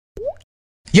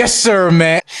Yes, sir,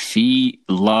 man. Feet,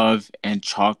 Love, and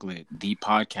Chocolate, the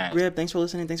podcast. Grib, thanks for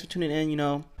listening. Thanks for tuning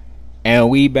in. And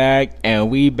we back. Na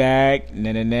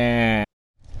na na.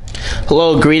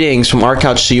 Hello, greetings from our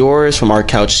couch to yours, from our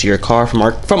couch to your car, from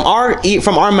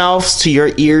our mouths to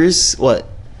your ears. What?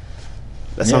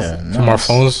 That sounds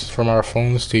From our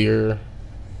phones to your.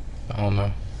 I don't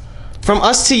know. From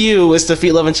us to you. It's the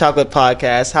Feet, Love, and Chocolate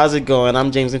podcast. How's it going?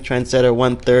 I'm James the Trendsetter,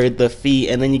 1/3 the feet,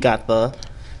 and then you got the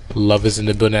Love is in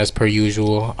the building as per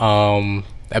usual.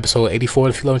 Episode 84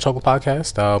 of the Feet, Love, and Chocolate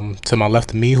podcast. To my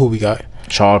left of me, who we got?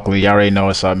 Chocolate, y'all already know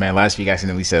what's up, man. Last week I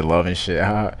accidentally said love and shit.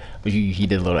 But he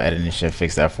did a little editing and shit,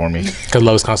 fix that for me. Because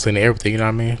love is constantly in everything, you know what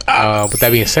I mean? With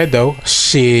that being said, though,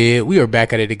 shit, we are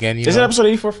back at it again. Is it episode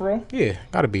 84 for real? Yeah,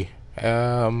 gotta be.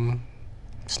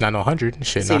 It's not 100.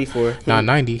 Shit, it's not 84. Not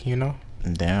 90, you know?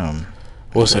 Damn.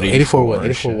 What's it? 84 what?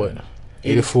 84 what?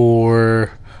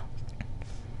 84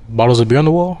 bottles of beer on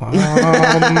the wall?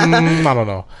 I don't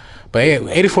know. But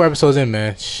 84 episodes in,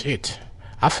 man. Shit.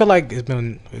 I feel like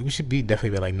we should be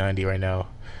definitely at like 90 right now.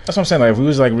 That's what I'm saying. Like, if we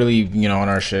was like really, on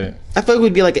our shit. I feel like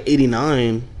we'd be like an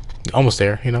 89. Almost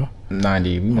there, you know?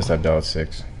 90. We must have dialed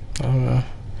 6.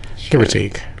 Give or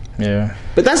take. Yeah.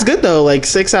 But that's good though. Like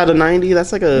 6 out of 90.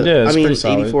 That's like a. Yeah, it's I mean, pretty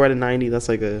solid. 84 out of 90. That's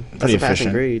like a. That's Pretty a passing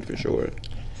efficient. grade for sure.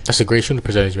 That's a great shooting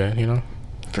percentage, man, you know?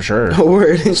 For sure.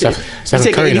 Word. Stephen You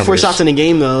take Curry 84 numbers. shots in a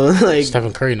game though. Like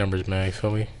Stephen Curry numbers, man, you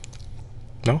feel me?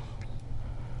 No?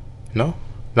 No?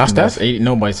 Not Steph?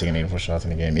 Nobody's taking 84 shots in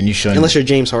the game. And you shouldn't. unless you're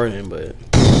James Harden, but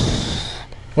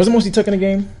What's the most he took in the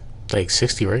game? Like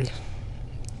 60, right?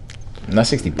 Not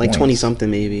 60 like points. 20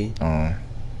 something maybe.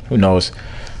 Who knows?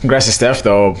 Congrats to Steph,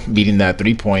 though, beating that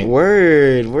 3-point.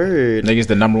 Word. Nigga's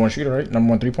the number one shooter, right?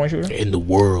 Number one 3-point shooter? In the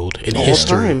world, in All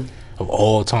history time. of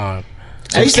all time.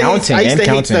 I used to counting, hate and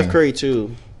counting. Steph Curry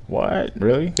too. What?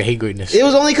 Really? They hate greatness. It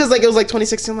was only because like it was like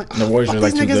 2016. I'm like, The Warriors fuck were,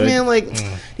 like, these too niggas, good. man. Like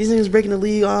these niggas breaking the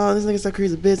league. Oh, this nigga Steph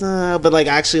Curry's a bitch. But like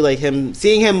actually, like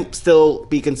seeing him still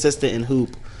be consistent in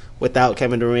hoop without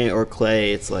Kevin Durant or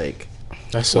Clay, it's like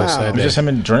That's so Wow. sad. It's man. just him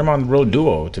and Draymond, the real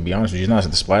duo, to be honest with you. He's not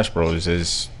the Splash Bros.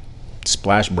 It's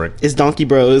Splash Brick. it's Donkey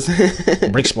Bros.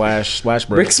 Brick Splash, Splash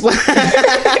Brick. Brick Splash.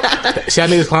 See, I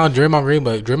niggas clown Draymond Green,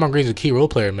 but Draymond Green's a key role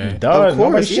player, man. Duh, Of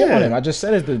nobody course, shit on yeah. him. I just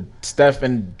said it's the Steph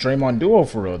and Draymond duo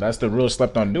for real. That's the real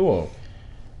slept on duo.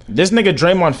 This nigga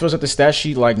Draymond fills up the stat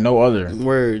sheet like no other.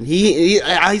 Word. He's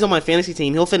on my fantasy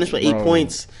team. He'll finish with 8 Bro.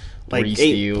 points, like 3 8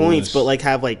 steals. points, but like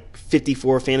have like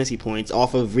 54 fantasy points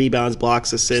off of rebounds,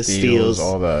 blocks, assists, steals.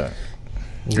 all that.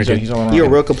 Okay. He's all around. You're a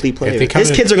real complete player. they come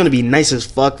His in- kids are gonna be nice as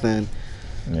fuck. Then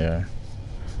Yeah.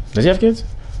 Does he have kids?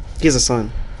 he has a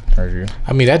son. Heard you.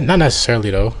 I mean, that not necessarily,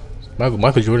 though.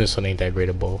 Michael Jordan's son ain't that great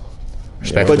at ball.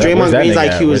 Respect. But Draymond Green's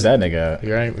IQ Where's is- that nigga at? You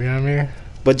know what I mean?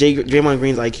 But Draymond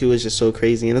Green's IQ is just so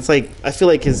crazy, and it's like I feel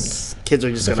like his kids are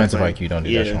just Defensive gonna, like, IQ, don't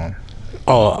do that, Sean.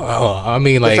 I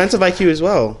mean, like... defensive IQ as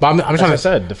well. But I'm That's trying what I to...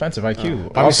 said. Defensive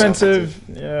IQ. I'm just- Offensive,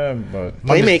 yeah, but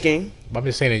Playmaking. I'm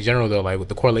just saying in general, though, like, with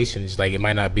the correlation, it's like, it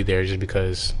might not be there just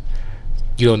because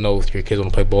you don't know if your kids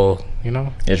want to play ball, you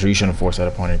know? yeah, true, you shouldn't force that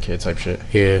upon your kid type shit.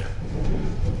 Yeah.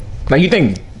 Like you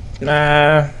think,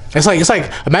 nah. It's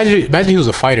like imagine he was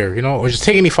a fighter, you know, or just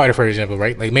take any fighter for example,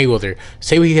 right? Like Mayweather.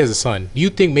 Say he has a son. Do you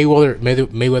think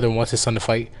Mayweather wants his son to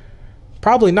fight?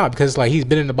 Probably not, because like he's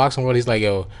been in the boxing world. He's like,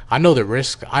 yo, I know the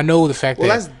risk. I know the fact Well,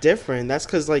 that that's different. That's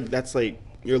because that's like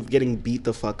you're getting beat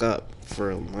the fuck up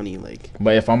for money. Like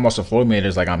But if I'm Russell Floyd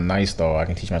Mayweather's like I'm nice though, I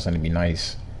can teach my son to be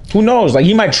nice. Who knows? Like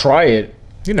he might try it.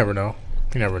 you never know.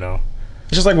 You never know.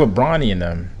 It's just like with Bronny and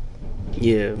them.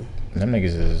 yeah, Them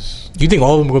niggas is Do you think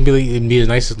all of them are gonna be as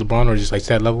nice as LeBron or just like to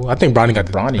that level? I think Bronny got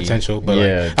the Bronny. potential, but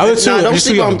Yeah. like, other two nah, are just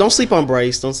too young. don't sleep on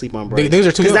Bryce. Don't sleep on Bryce. These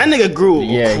are too because that young. nigga grew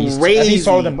yeah. crazy. He's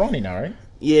taller than Bronny now, right?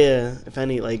 Yeah, if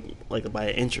any, like by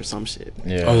an inch or some shit.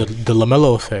 Yeah. Oh, the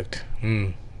LaMelo effect.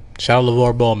 Shout out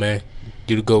LeVar Ball, man.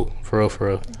 You the GOAT, for real, for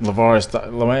real.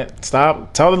 LeVar,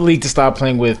 stop. Tell the league to stop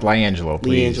playing with LiAngelo,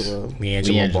 please.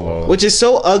 LiAngelo Ball. Which is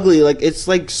so ugly. Like it's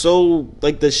like so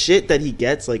like the shit that he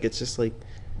gets. Like it's just like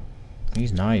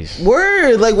He's nice.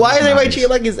 word. Like why is everybody Nice. treating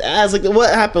like his ass? Like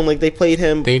what happened? Like they played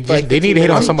him. They for, like, need to 15 hit on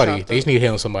minutes. somebody. They just need to hit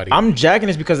on somebody. I'm jacking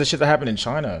this because the shit that happened in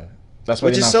China. That's why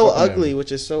Which they're is not so fucking him. ugly.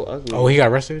 Which is so ugly. Oh, he got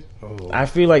arrested? Oh. I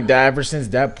feel like that ever since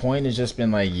that point, it's just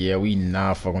been like, yeah, we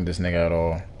not fucking with this nigga at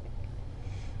all.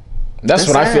 That's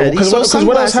what I sad. feel. He Because sold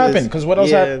what else sunglasses. happened? Because what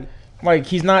else Yeah. happened? Like,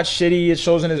 he's not shitty. It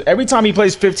shows in his... Every time he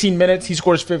plays 15 minutes, he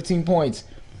scores 15 points.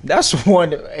 That's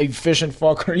one efficient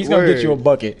fucker. He's going to get you a Word.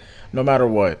 bucket no matter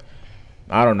what.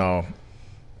 I don't know.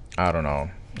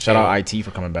 Shout out IT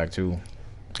for coming back, too.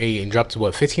 Hey, and dropped to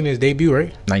what 15 in his debut,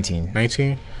 right? 19.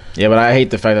 19. Yeah, but I hate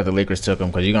the fact that the Lakers took him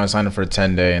because you're gonna sign him for a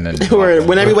 10-day and then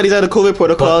when everybody's out of COVID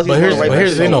protocols, But he's here's, going right but back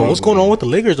here's to the thing, normal. though. What's going on with the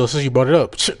Lakers though? Since you brought it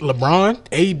up, LeBron,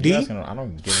 AD. I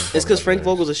don't give a fuck It's because about Frank the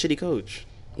Vogel's a shitty coach.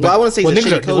 Well, I want to say he's a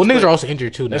niggas, shitty coach. niggas but are also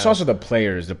injured too now. It's also the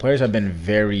players. The players have been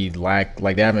very like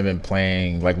they haven't been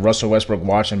playing. Like Russell Westbrook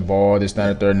watching ball, this, that,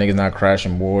 and the third. Niggas not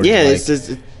crashing boards. yeah, like, it's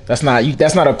just, that's not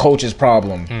a coach's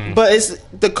problem. but it's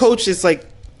the coach is like.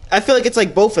 I feel like it's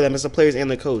like both of them. It's the players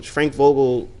and the coach. Frank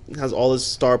Vogel has all his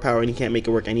star power and he can't make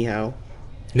it work anyhow.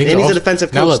 Niggas And are he's a also-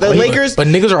 defensive now coach. look, The Lakers- but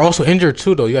niggas are also injured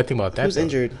too, though. You gotta think about that. Who's though.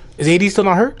 injured? Is AD still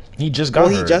not hurt? He just got Well,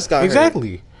 he hurt. just got hurt.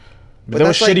 Exactly. But that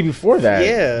was that's shitty like- before that.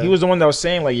 Yeah. He was the one that was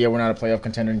saying like, yeah, we're not a playoff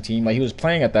contending team. Like he was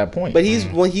playing at that point. But he's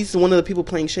he's one of the people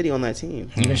playing shitty on that team.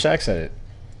 Even Shaq said it.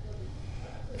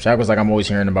 Shaq was like, I'm always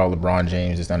hearing about LeBron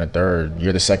James, this, that, and the third.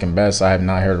 You're the second best. I have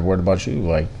not heard a word about you.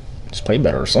 Like, just play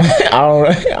better or something.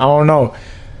 I don't know.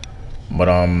 But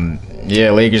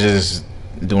yeah, Lakers is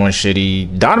doing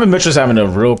shitty. Donovan Mitchell's having a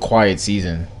real quiet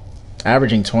season,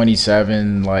 averaging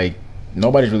 27. Like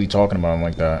nobody's really talking about him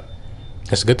like that.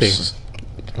 That's a good thing.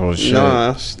 Oh shit!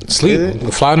 Nah, Sleep,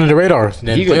 fly under the radar.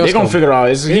 Then They're playoffs gonna come. figure it out.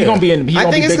 He's Yeah. gonna be in. He's I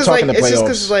gonna think be it's big because talk like in the it's just playoffs.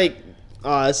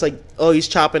 because it's like he's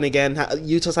chopping again.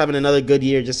 Utah's having another good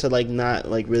year just to like not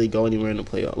like really go anywhere in the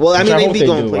playoff. Well, I Which mean they hope be they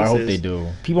going do. places. I hope they do.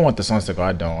 People want the Suns to go.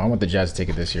 I don't. I want the Jazz to take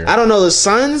it this year. I don't know the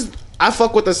Suns. I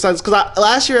fuck with the Suns because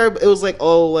last year it was like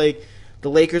like the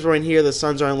Lakers were in here, the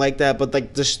Suns aren't like that, but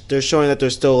like they're showing that they're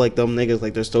still like them niggas,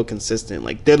 like they're still consistent.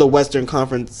 Like they're the Western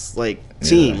Conference like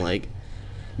team. Yeah. Like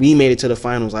we made it to the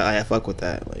finals. Like I fuck with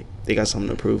that. Like they got something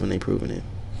to prove and they proven it.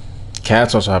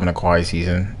 Cat's also having a quiet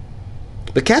season.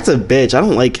 But Cat's a bitch. I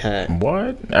don't like Cat.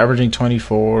 What? Averaging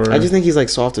 24. I just think he's like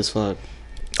soft as fuck.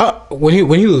 When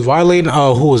he was violating,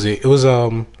 who was it? It was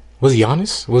was it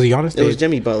Giannis? Was it Giannis? It was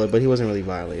Jimmy Butler, but he wasn't really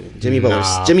violating. Jimmy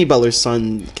Nah. Butler's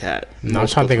son, Cat. No, I'm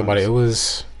trying to think about it. It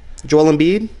was Joel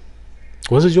Embiid.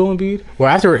 Was it Joel Embiid? Well,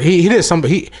 after he did something,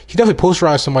 he definitely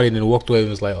posterized somebody and then walked away and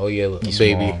was like, "Oh yeah, little He's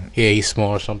baby, small. yeah, he's small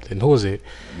or something." Who was it?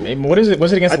 Maybe, what is it?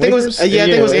 Was it against I the think it was- Lakers? I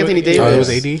think it was Anthony Davis. Oh, it was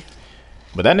AD.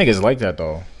 But that nigga's like that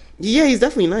though. Yeah, he's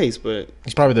definitely nice, but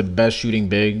He's probably the best shooting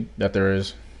big that there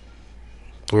is.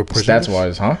 Or Stats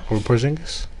wise, huh? Or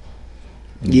Porzingis?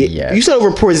 yeah. You said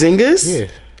over Porzingis? Yeah.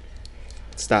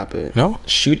 Stop it. No.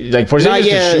 Shoot like Porzingis Nah, can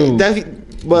yeah, shoot.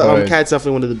 but but- Cat's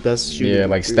definitely one of the best shooters. Yeah,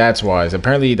 like stats wise.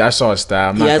 Apparently, I saw a stat.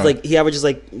 I'm He not has gonna- like he averages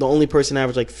like the only person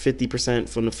averaged like 50%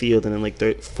 from the field and then like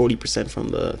 40% from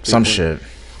the some three-point.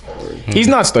 shit. He's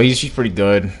nuts though. He's pretty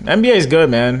good. NBA is good,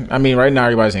 man. I mean, right now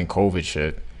everybody's in COVID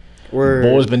shit. Word.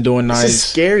 Bulls been doing This is nice.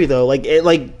 scary though. Like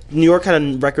New York had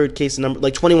a record case number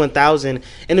like 21,000,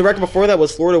 and the record before that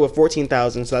was Florida with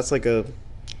 14,000. So that's like a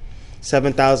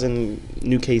 7,000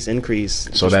 new case increase.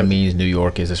 So that means New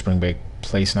York is a spring break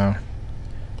place now.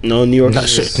 No, New York. Not,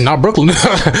 is just- shit, not Brooklyn.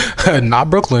 Not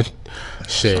Brooklyn.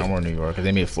 Shit. Somewhere in New York, because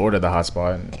they made Florida the hot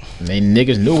spot. And they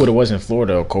niggas knew what it was in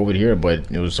Florida, COVID here, but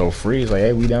it was so free. It's like,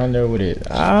 hey, we down there with it.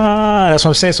 That's what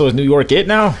I'm saying. So is New York it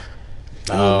now?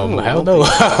 Hell no.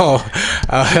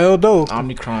 Hell no.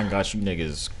 Omicron got you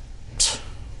niggas.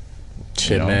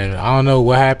 Shit, know? man. I don't know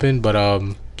what happened, but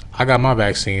I got my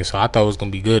vaccine, so I thought it was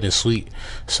gonna be good and sweet.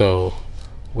 So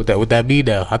would that be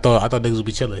there? I thought niggas would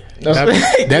be chilling. That's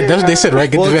what they said,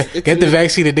 right? Well, Get the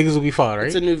vaccine and niggas will be fine,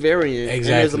 It's a right? new variant. And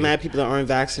there's Exactly. mad people that aren't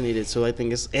vaccinated, so I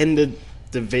think it's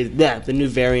the new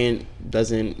variant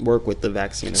doesn't work with the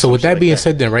vaccine. or So with some shit that like being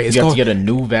said, then right, it's You have to going get a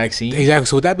new vaccine. exactly.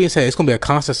 So with that being said, it's gonna be a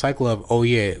constant cycle of a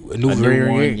new A new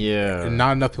variant. one, yeah. And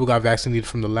not enough people got vaccinated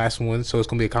from the last one, so it's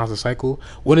gonna be a constant cycle.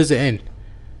 When does it end?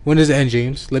 When does it end,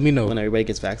 James? Let me know. when everybody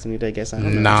gets vaccinated, I guess. I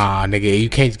don't know. Nah, nigga, you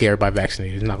can't get everybody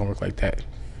vaccinated. It's not gonna work like that.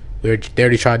 They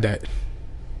already tried that.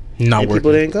 Not And working.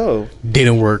 people didn't go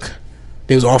Didn't work.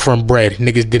 They was offering bread.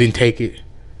 Niggas didn't take it.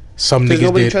 Some because niggas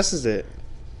nobody did. trusts it,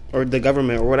 or the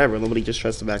government or whatever. Nobody just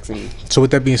trusts the vaccine. So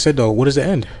with that being said, though, what does it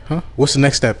end? Huh? What's the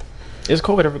next step? Is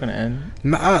COVID ever gonna end?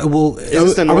 Nah. Well,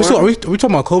 this the are we norm?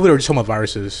 talking about COVID or are we talking about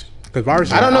viruses? Because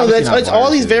viruses. I don't know. obviously That's not all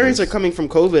these viruses. variants are coming from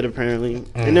COVID apparently,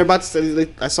 and they're about to say.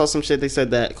 I saw some shit. They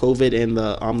said that COVID and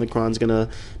the Omicron's gonna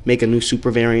make a new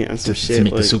super variant and some To shit.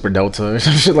 make the Like, Super Delta or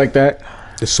some shit like that.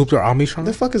 The super Omicron.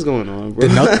 what the fuck is going on, bro?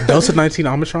 The Delta 19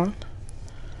 Omicron.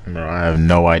 Bro, I have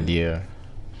no idea.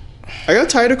 Are y'all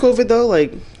tired of COVID though?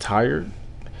 Like, Tired?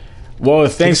 Well,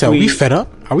 Thanks. Are thankfully, we fed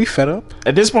up? Are we fed up?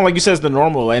 at this point, like you said, it's the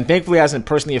normal, and thankfully, it hasn't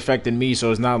personally affected me.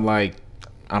 So it's not like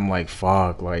I'm like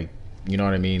fuck, like you know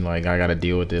what I mean. Like I gotta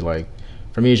deal with it. Like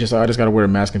for me, it's just I just gotta wear a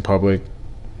mask in public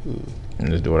and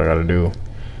just do what I gotta do.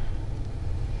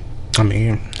 I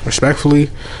mean, respectfully,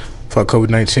 fuck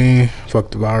COVID-19, fuck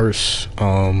the virus.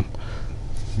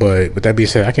 But with that being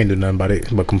said, I can't do nothing about it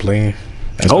but complain.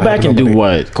 That's Go what back and happened do over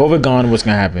what? COVID gone. What's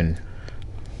gonna happen?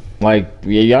 Like,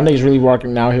 y'all niggas really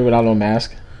walking out here without no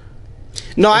mask?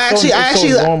 No, I It's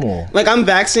actually, so normal. like, I'm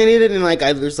vaccinated, and like,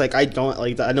 I don't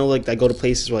like, I know, like, I go to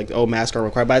places where like, oh, masks are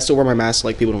required, but I still wear my mask so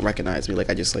like people don't recognize me. Like,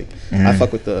 I just like, I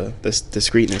fuck with the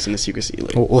discreetness and the secrecy.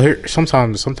 Like, Well, here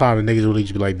sometimes niggas really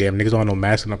just be like, damn, niggas don't have no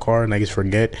mask in the car, and niggas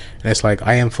forget, and it's like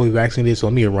I am fully vaccinated, so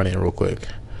let me run in real quick.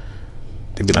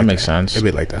 They be That like makes sense. They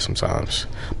be like that sometimes.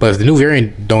 But if the new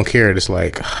variant don't care, it's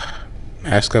like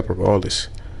mask up regardless.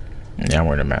 Yeah, I'm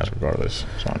wearing a mask regardless.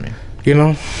 So I mean, You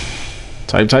know,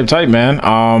 type, man.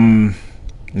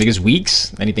 Niggas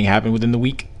weeks. Anything happened within the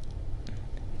week?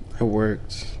 it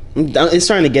worked. It's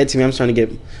starting to get to me.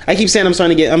 I keep saying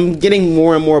I'm getting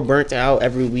more and more burnt out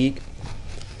every week,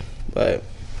 but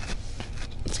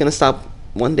it's gonna stop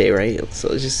one day, right? So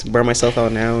let's just burn myself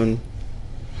out now and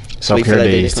Self for care that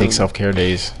day to days. Take come. self care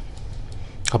days.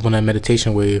 up on that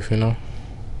meditation wave. You know,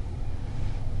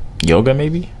 Yoga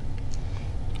maybe.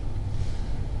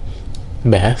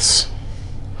 baths,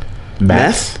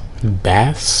 Meth?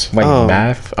 baths, Like Oh.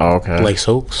 bath. Oh, okay. like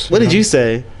soaks. What did you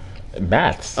say?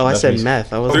 baths. Oh, I That's said what he-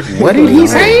 meth. I was like, What did he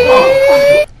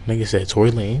say? Nigga said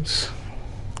Tory Lanez.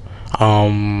 Tory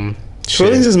Lanez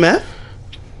shit. is meth?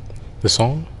 The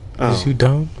song. Oh. Is you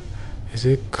dumb? Is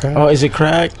it crack? Oh, is it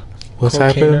crack? What's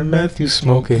cocaine happening? or Meth you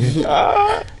smoking?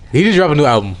 He just dropped a new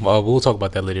album. We'll talk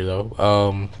about that later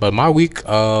though. But my week,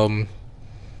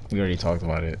 We already talked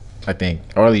about it. I think,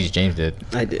 or at least James did.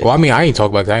 I did. well, I mean, I ain't talk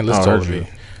about it 'cause I ain't listen Oh, to all heard of you.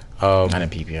 it. I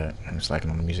didn't peep yet. I'm just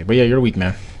slacking on the music. But yeah, you're weak,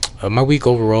 man. My week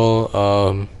overall,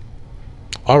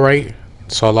 all right.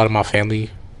 Saw a lot of my family.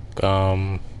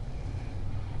 A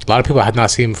lot of people I had not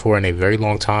seen before in a very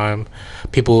long time.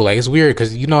 People like it's weird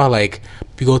because you know how like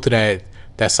you go through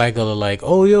that cycle of like,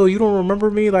 oh yo, you don't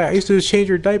remember me? Like I used to change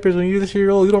your diapers when you were this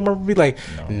year old. You don't remember me? Like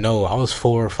no, I was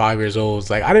 4 or 5 years old. It's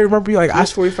like I didn't remember you. Like I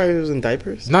was 45 years in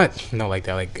diapers. not like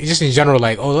that. Like just in general.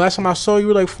 Like oh, the last time I saw you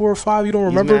were like 4 or 5. You don't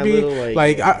remember mad me? little,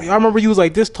 like I remember you was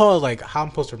like this tall. Like how I'm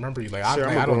supposed to remember you? Like Sure,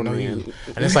 I'm a I don't grown know man. you.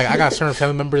 And it's like I got certain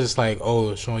family members. It's like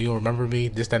oh, Sean, you don't remember me?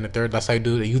 This, that, and the third. That's how you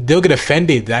do it. They'll get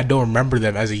offended that I don't remember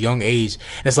them as a young age.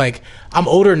 And it's like I'm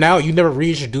older now. You never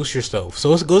reintroduce yourself.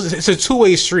 So it's a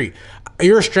 2-way street.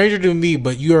 You're a stranger to me,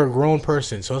 but you're a grown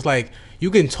person. So it's like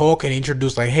you can talk and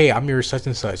introduce like, hey, I'm your such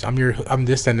and such. I'm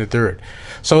this and the third.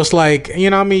 So it's like, you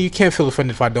know what I mean? You can't feel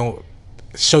offended if I don't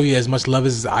show you as much love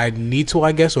as I need to,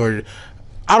 I guess, or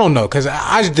I don't know, because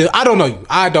I don't know you.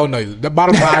 I don't know you. The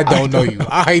bottom line, I don't know you.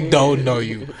 I don't know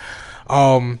you.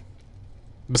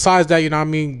 Besides that, you know what I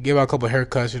mean? Give out a couple of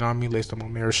haircuts, you know what I mean? Lace them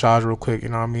on my Rashad real quick, you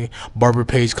know what I mean? Barber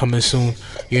page coming soon,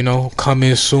 you know,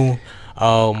 coming soon.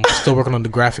 Still working on the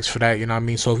graphics for that, you know what I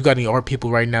mean? So if you got any art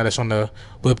people right now that's on the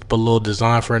whip up a little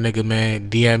design for a nigga, man,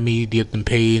 DM me, DM them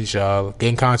page, get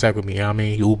in contact with me, you know what I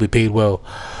mean? You will be paid well.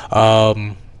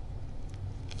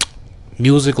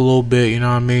 Music a little bit, you know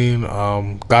what I mean?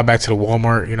 Got back to the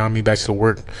Walmart, you know what I mean? Back to the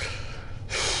work.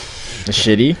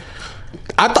 Shitty.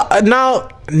 I thought now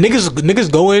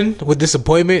niggas go in with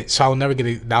disappointment, so I'll never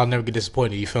get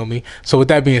disappointed. You feel me? So with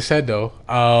that being said, though,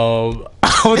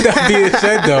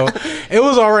 it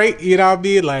was all right. You know what I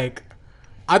mean? Like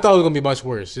I thought it was gonna be much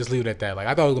worse. Just leave it at that. Like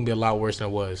I thought it was gonna be a lot worse than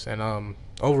it was. And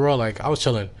overall, like I was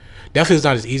chilling. Definitely, it's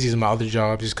not as easy as my other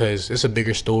job, just because it's a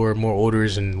bigger store, more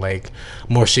orders, and like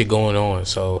more shit going on.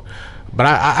 So, but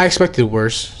I expected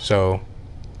worse. So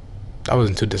I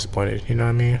wasn't too disappointed. You know what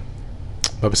I mean?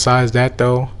 But besides that,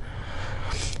 though,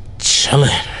 chilling.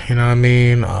 You know what I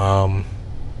mean? A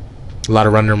lot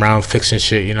of running around fixing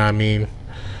shit. You know what I mean?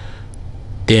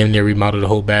 Damn near remodeled the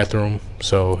whole bathroom.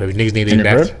 So if niggas need In any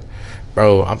your bath, crib?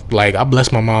 bro, I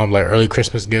blessed my mom like early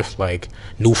Christmas gift, like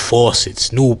new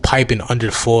faucets, new piping under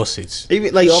the faucets,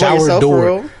 Even, like, all by yourself,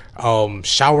 for real?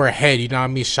 shower head. You know what I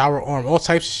mean? Shower arm, all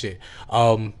types of shit.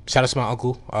 Shout out to my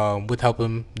uncle. With help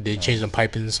him, they changed the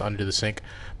pipings under the sink.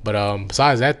 But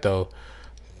besides that though,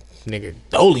 nigga,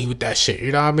 dolly with that shit.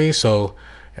 You know what I mean? So.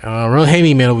 Real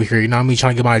handy man over here, you know what I mean?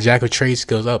 Trying to get my jack of trade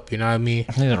skills up, you know what I mean?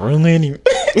 Really?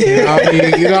 You know what I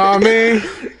mean? You know what I mean?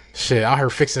 Shit, out here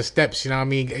fixing steps, you know what I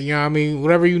mean? You know what I mean?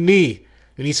 Whatever you need.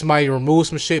 You need somebody to remove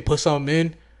some shit, put something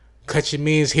in, cut your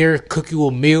man's hair, cook you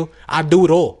a meal. I do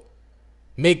it all.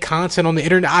 Make content on the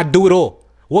internet, I do it all.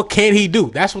 What can he do?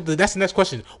 That's the next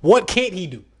question. What can't he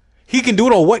do? He can do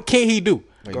it all. What can't he do?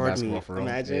 Like Guard basketball me. for real.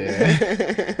 Imagine.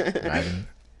 Yeah. Imagine.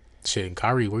 Shit, and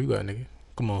Kyrie, where you at, nigga?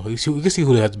 Come on, we can see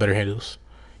who has the better handles.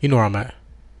 You know where I'm at.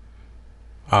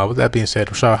 With that being said,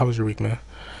 Rashad, how was your week, man?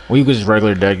 We was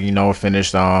regular deck, you know,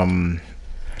 finished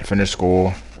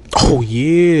school. Oh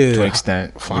yeah. to an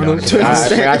extent. Finals. You know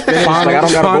what I mean? I finished, like, I don't gotta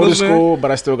go to Finals, man. school,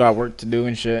 but I still got work to do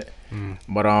and shit.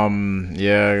 But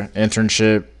yeah,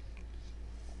 internship.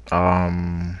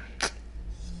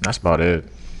 That's about it.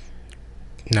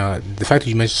 Nah, the fact that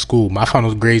you mentioned school, my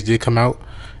finals grades did come out.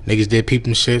 Niggas did peep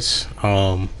them shits.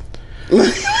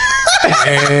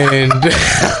 And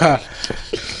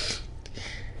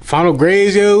final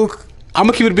grades, yo. I'm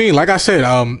gonna keep it being. Like I said,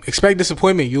 expect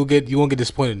disappointment. You won't get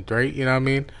disappointed, right? You know what I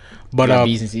mean? But You got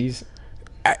B's and C's.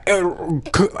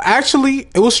 actually,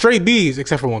 it was straight B's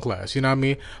except for one class. You know what I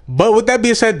mean? But with that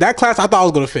being said, that class I thought I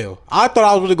was gonna fail. I thought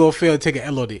I was really gonna fail and take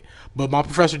an LOD. But my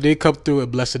professor did come through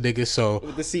and bless the niggas. So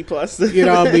With the C plus. you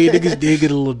know what I mean? Niggas did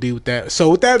get a little D with that.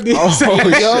 So with that being said, Yo.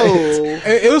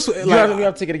 it was like You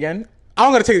have to take it again.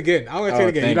 I'm gonna take it again. I'm gonna take it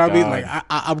again. You thank know what I mean? God. Like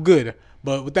I'm good.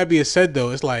 But with that being said,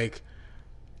 though, it's like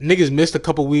niggas missed a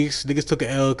couple weeks. Niggas took an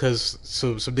L because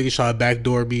some niggas tried to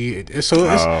backdoor me. It's a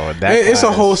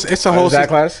whole. It's a whole. Is that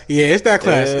class? Yeah, it's that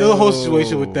class. It was a whole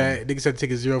situation with Ew. that. Niggas had to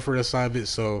take a 0 for the assignment.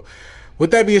 So with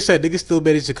that being said, niggas still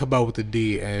managed to come out with a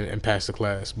D and pass the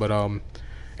class. But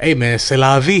hey man, c'est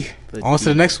la vie. On to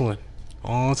the next one.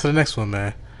 On to the next one,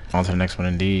 man. On to the next one,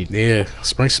 indeed. Yeah,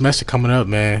 spring semester coming up,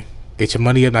 man. Get your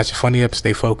money up, not your funny up.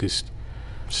 Stay focused.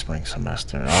 Spring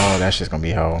semester. Oh, that shit's gonna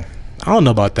be hell. I don't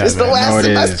know about that, It's the man. last No, it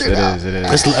is. semester It now. is. It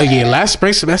is. It's last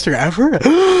spring semester ever.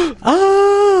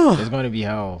 Oh, It's going to be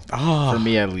hell. Oh. For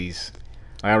me, at least.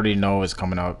 I already know it's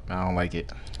coming up. I don't like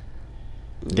it.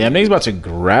 Damn, niggas about to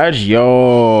graduate.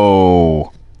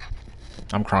 Yo.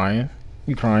 I'm crying.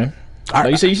 You crying? I- No,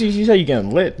 you say you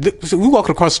getting lit. we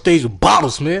walking across the stage with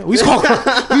bottles, man. We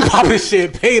popping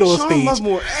champagne on Sean stage.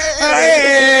 Lovemore.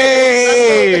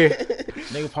 Hey,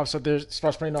 Nigga pops up there,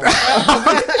 starts spraying on.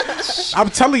 I'm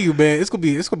telling you, man, it's gonna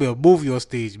be a movie on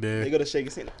stage, They man. go to shake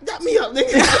his hand. Got me up,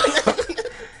 nigga.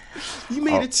 You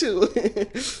made it too.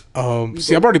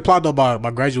 See, I've already plotted about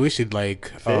my graduation,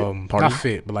 like Party? not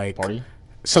fit, but like Party.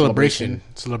 celebration.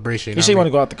 You say you want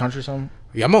to go out the country or something?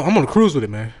 Yeah, I'm on a cruise with it,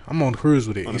 man. I'm on a cruise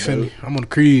with it. You feel me? I'm on a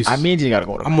cruise. I mean, you gotta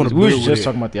go to. I'm on a we were boat with just it.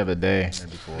 talking about the other day.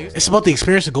 it's about the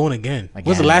experience of going again. When's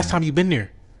the Again. last time you been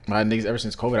there? My niggas, ever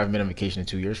since COVID, I haven't been on vacation in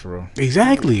 2 years for real.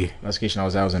 Exactly. Last vacation I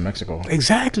was at was in Mexico.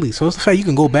 Exactly. So it's the fact you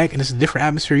can go back and it's a different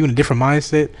atmosphere. You're in a different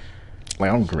mindset.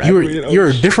 Like I'm You're graduated. you're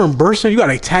a different person. You got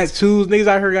like tattoos. Niggas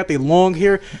out here got their long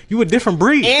hair. You a different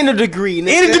breed. And a degree,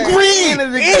 nigga. And a degree. And a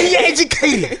And degree. he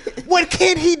educated. What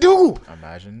can he do?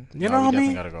 Imagine. You No, know we what I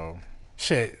mean? Definitely gotta go.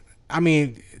 Shit. I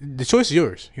mean, the choice is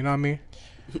yours. You know what I mean?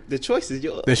 The choice is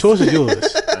yours. The choice is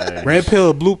yours. Hey. Red pill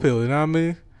or blue pill. You know what I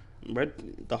mean?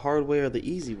 The hard way or the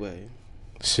easy way.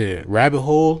 Shit. Rabbit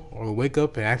hole or wake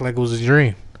up and act like it was a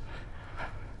dream.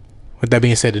 With that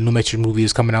being said, the new Matrix movie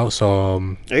is coming out. So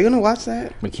Are you gonna watch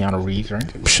that? With Keanu Reeves, right?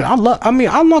 shit, I'm not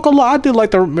gonna lie. I did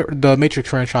like the Matrix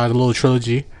franchise, the little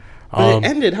trilogy. But it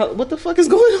ended. What the fuck is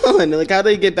going on? Like, how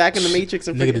they get back in the Matrix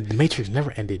and Nigga, the Matrix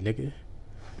never ended, nigga.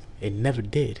 It never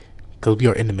did. Because we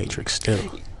are in the Matrix still.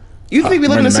 You think we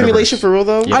live in a simulation for real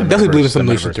though? Yeah, I the definitely believe in metaverse,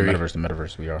 simulation theory. The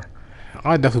metaverse, we are.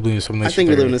 I definitely believe in simulation. I think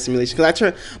we live in theory. a simulation.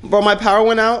 Cause bro, my power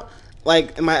went out.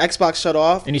 Like, and my Xbox shut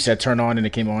off. And you said turn on and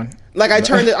it came on. Like, I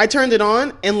turned it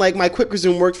on, and like my quick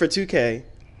resume worked for 2K.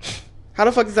 How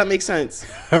the fuck does that make sense?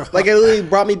 Like, it literally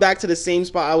brought me back to the same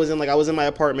spot I was in. Like, I was in my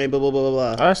apartment, blah blah blah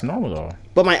blah Oh, blah. that's normal though.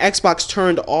 But my Xbox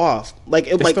turned off. Like,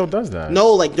 it It like still does that. no,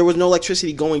 like there was no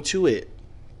electricity going to it.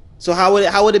 So how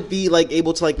would it be like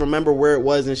able to like remember where it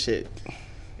was and shit?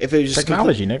 If it was just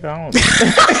Technology, nigga. I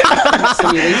don't. simulation. Nigga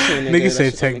That said shit don't make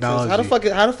sense. technology.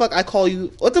 How the fuck I call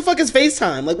you? What the fuck is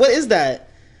FaceTime? Like, what is that?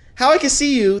 How I can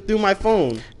see you through my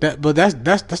phone? But that's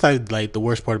like the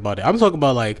worst part about it. I'm talking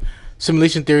about like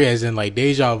simulation theory, as in like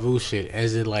deja vu shit,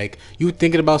 as in like you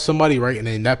thinking about somebody, right, and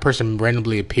then that person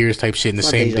randomly appears type shit in the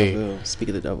Not same deja day. vu. Speak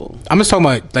of the devil. I'm just talking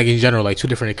about like in general, like two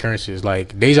different occurrences,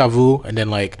 like deja vu, and then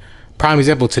like prime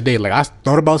example today. Like I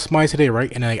thought about somebody today,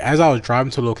 right, and then, like as I was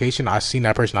driving to the location, I seen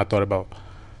that person I thought about.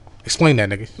 Explain that,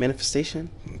 nigga. Manifestation.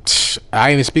 I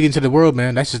ain't even speaking to the world,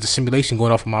 man. That's just the simulation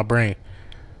going off of my brain.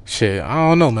 Shit, I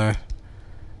don't know, man.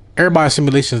 Everybody's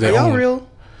simulations Are their y'all own. real?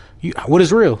 What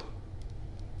is real?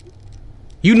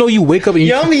 You know, you wake up and you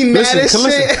Y'all be mad as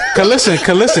shit. Listen.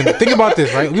 Think about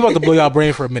this, right? We about to blow y'all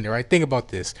brain for a minute, right? Think about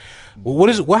this.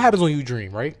 What happens when you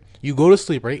dream, right? You go to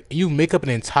sleep, right? You make up an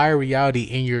entire reality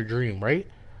in your dream, right?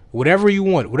 Whatever you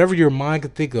want, whatever your mind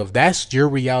could think of, that's your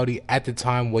reality at the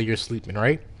time while you're sleeping,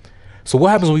 right? So what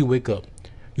happens when we wake up?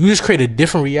 You just create a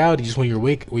different reality just when you're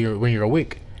awake. When you're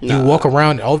awake, you walk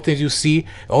around, all the things you see,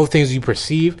 all the things you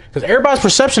perceive, because everybody's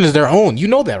perception is their own. You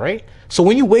know that, right? So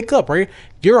when you wake up, right,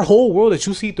 your whole world that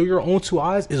you see through your own two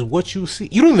eyes is what you see.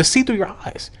 You don't even see through your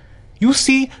eyes. You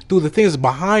see through the things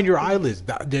behind your eyelids.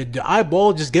 The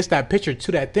eyeball just gets that picture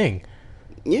to that thing.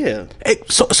 Yeah.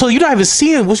 So you're not even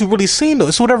seeing what you really seeing though.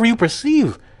 It's whatever you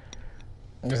perceive.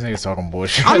 This nigga's talking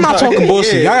bullshit. I'm not talking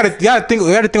bullshit. Yeah. Y'all gotta think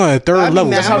on a third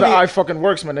level. That's how the eye fucking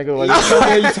works, my nigga. Like,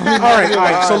 you tell me All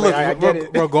right. So look, I get it.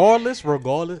 regardless,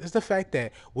 it's the fact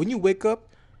that when you wake up,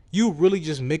 you really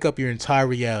just make up your entire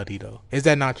reality, though. Is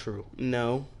that not true?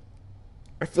 No.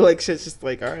 I feel like shit's just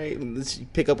like, all right, let's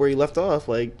pick up where you left off.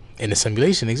 Like In the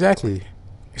simulation, exactly.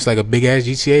 It's like a big ass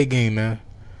GTA game, man.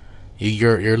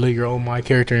 You're your own my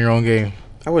character in your own game.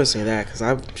 I wouldn't say that because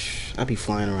I be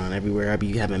flying around everywhere. I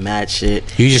be having mad shit.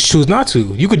 You just choose not to.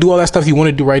 You could do all that stuff you want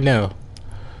to do right now.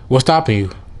 What's stopping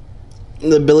you?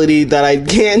 The ability that I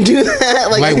can't do that.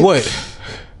 Like what?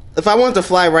 If I want to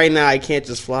fly right now, I can't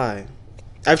just fly.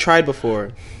 I've tried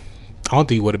before. I don't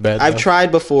think you would have bad I've enough.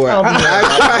 tried before. I've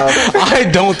tried.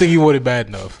 I don't think you would have bad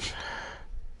enough.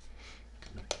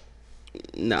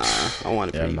 Nah, I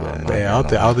want it pretty bad. Yeah, I don't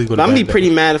think you would But I'm have gonna be pretty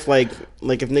mad if like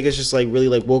if niggas just like really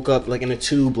like woke up like in a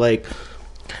tube like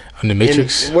in the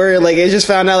Matrix. where like it just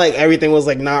found out like everything was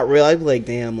like not real. I'd be like,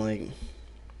 damn, like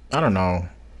I don't know.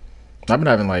 I've been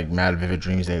having like mad vivid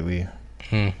dreams lately.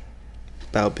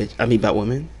 about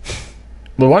women.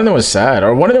 But one of them was sad,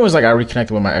 or one of them was like I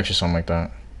reconnected with my ex or something like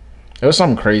that. It was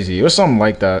something crazy. It was something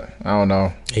like that. I don't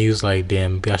know. And he was like,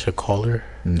 damn, maybe I should call her.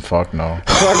 Fuck no.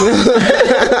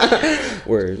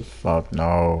 Word. Fuck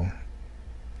no.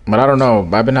 But I don't know.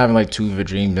 I've been having like 2 vivid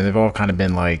dreams, and they've all kind of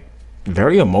been like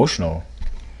very emotional.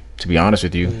 To be honest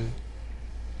with you,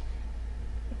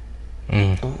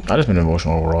 I just been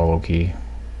emotional overall, low key.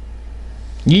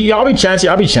 Yeah, I'll be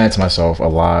chanting myself a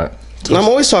lot. And I'm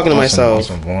always talking to myself.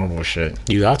 Some vulnerable shit.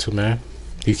 You got to, man.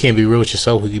 You can't be real with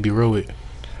yourself. Who you be real with?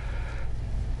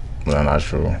 Well, not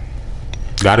true.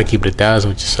 Gotta keep it 1,000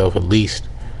 with yourself at least.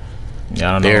 Yeah,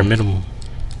 I don't know. Bare minimum.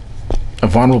 A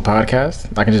vulnerable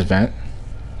podcast. I can just vent.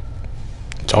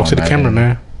 Talk to the camera,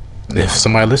 man. If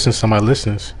somebody listens.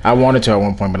 I wanted to at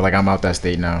one point, but like I'm out that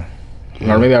state now.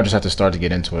 Or maybe I'll just have to start to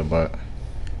get into it, but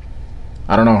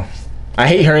I don't know. I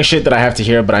hate hearing shit that I have to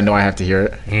hear, but I know I have to hear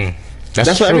it.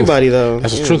 That's for everybody though.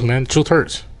 That's the truth, man. Truth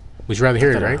hurts. Would you rather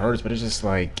hear it, That right? it hurts, but it's just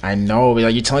like I know.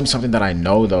 Like you're telling me something that I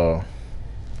know though.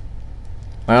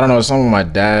 Like, I don't know. Something with my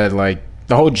dad, like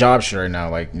the whole job shit right now.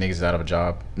 Like niggas is out of a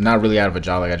job. Not really out of a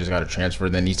job. Like I just got a transfer.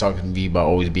 Then he's talking to me about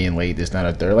always being late. This, that,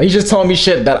 and the third. Like he's just telling me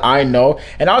shit that I know.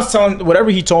 And I was telling whatever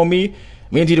he told me.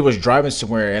 Me and Dieter was driving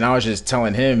somewhere, and I was just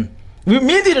telling him. Me and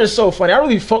Dieter are so funny. I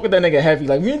really fuck with that nigga heavy.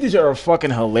 Like me and Dieter are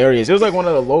fucking hilarious. It was like one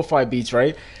of the lo-fi beats,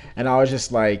 right? And I was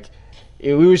just like,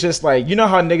 we was just like, you know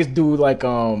how niggas do like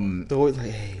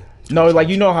Hey, no, like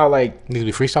you know how like Niggas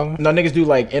be freestyling? no niggas do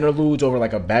like interludes over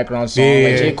like a background song, Yeah.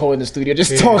 like J. Cole in the studio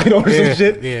just talking over some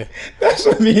shit. Yeah. That's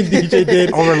what me and DJ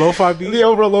did. Over lo-fi beat? Yeah,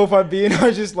 over a lo-fi beat. And I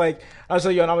was just like, I was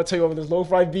like, yo, and I'm gonna tell you over this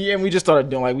lo-fi beat, and we just started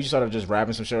doing like we just started just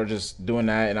rapping some shit or just doing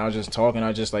that, and I was just talking. I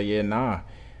was just like, yeah, nah,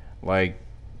 like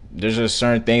there's just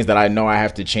certain things that I know I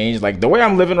have to change. Like the way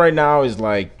I'm living right now is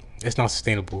like It's not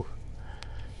sustainable.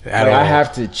 Like, I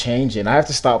have to change it. I have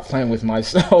to stop playing with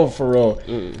myself for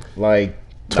real. Like,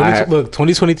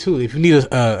 2022. If you need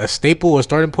a staple or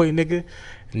starting point, nigga,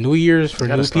 New Year's for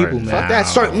new people, man. fuck that.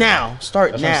 Start now.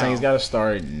 Start that's now. what I'm saying. He's got to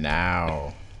start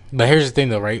now. But here's the thing,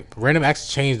 though, right? Random acts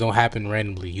of change don't happen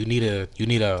randomly. You need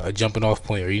a jumping off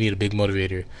point, or you need a big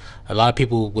motivator. A lot of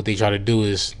people, what they try to do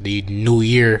is the new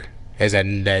year as that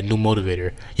new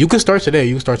motivator. You can start today.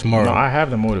 You can start tomorrow. No, I have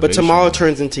the motivation. But tomorrow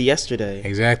turns into yesterday.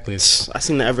 Exactly. I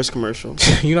seen the Everest commercial.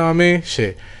 You know what I mean?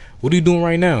 Shit. What are you doing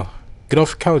right now? Get off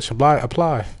your couch.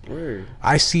 Apply. Word.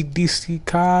 ICDC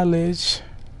college.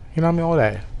 You know what I mean? All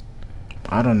that.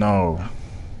 I don't know.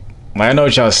 Like, I know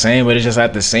what y'all saying, but it's just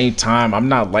at the same time, I'm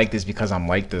not like this because I'm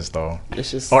like this, though.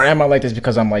 It's just. Or am I like this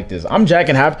because I'm like this? I'm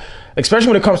jacking half, especially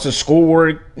when it comes to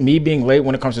schoolwork. Me being late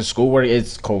when it comes to schoolwork,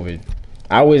 it's COVID.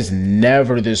 I was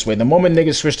never this way. The moment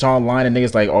niggas switched to online and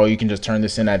niggas like, oh, you can just turn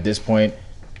this in at this point.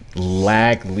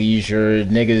 Lack leisure,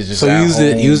 niggas just. So at use home.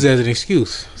 it as an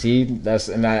excuse. See,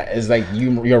 that is like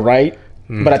you're right,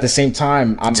 but at the same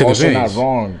time, I'm Took also advantage. not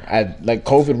wrong. Like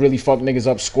COVID really fucked niggas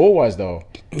up school wise though.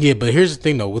 Yeah, but here's the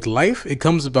thing though. With life, it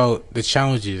comes about the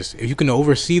challenges. If you can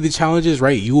oversee the challenges,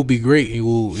 right, you will be great.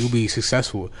 You'll be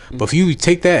successful. But if you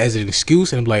take that as an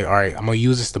excuse and be like, all right, I'm gonna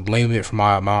use this to blame it for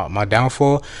my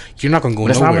downfall, you're not gonna go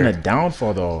But it's nowhere. not even a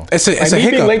downfall though. It's a like me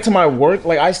being hiccup. late to my work.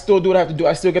 Like I still do what I have to do.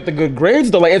 I still get the good grades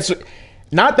though. Like it's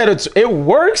not that it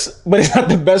works, but it's not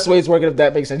the best way it's working. If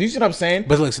that makes sense. You see what I'm saying?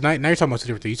 But look, so now you're talking about two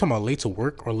different things. You talking about late to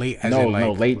work or late as No, in like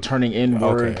no, late turning in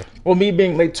work. Okay. Well, me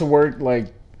being late to work,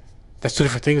 like that's two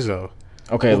different things though.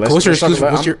 okay, What's your let's talk excuse?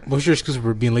 about- What's your excuse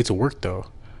for being late to work though?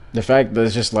 The fact that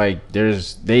it's just like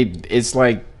it's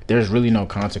like there's really no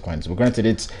consequence. But granted,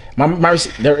 it's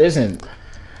there isn't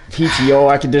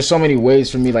PTO. There's so many ways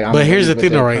for me. Like, but here's the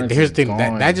thing, though, right? Here's the thing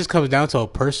that just comes down to a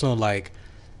personal like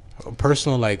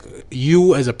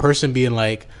you as a person being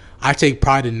like, I take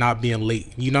pride in not being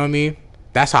late. You know what I mean?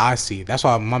 That's how I see it. That's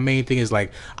why my main thing is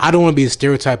like, I don't want to be a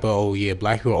stereotype of, oh yeah,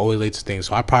 black people are always late to things.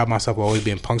 So I pride myself on always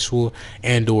being punctual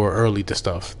and or early to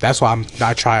stuff. That's why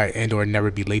I try and or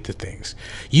never be late to things.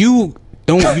 You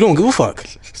don't give a fuck.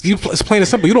 It's plain and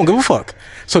simple. You don't give a fuck.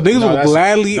 So niggas will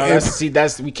gladly.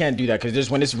 We can't do that because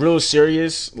just when it's real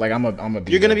serious, like I'm a.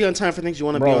 You're gonna be on time for things you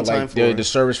want to be on time for. The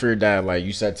service for your dad, like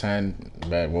you said 10,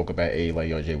 but woke up at 8. Like,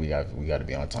 yo, Jay, we got to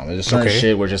be on time. There's a certain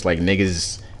shit where just like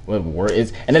niggas.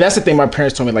 And then that's the thing my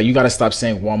parents told me, like, you gotta stop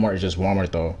saying Walmart is just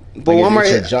Walmart though. But like, Walmart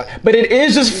it's your job. But it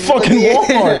is just fucking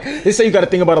Walmart. They say you gotta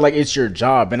think about it like it's your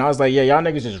job. And I was like, yeah, y'all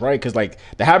niggas is right, because like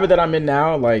the habit that I'm in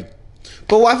now, like.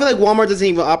 But I feel like Walmart doesn't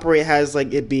even operate as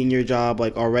like it being your job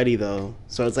like already though.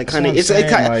 So it's like kind of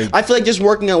I feel like just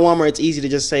working at Walmart, it's easy to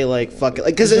just say like fuck it,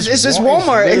 like because it's just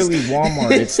Walmart. It's literally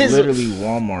Walmart. It's literally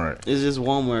Walmart. It's just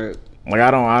Walmart. Like I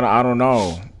don't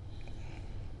know.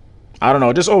 I don't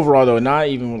know. Just overall though, not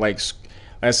even like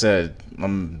I said,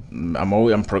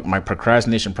 my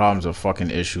procrastination problem's a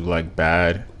fucking issue, like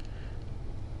bad.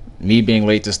 Me being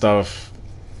late to stuff,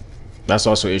 that's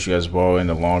also an issue as well in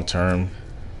the long term.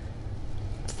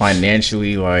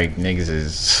 Financially, like niggas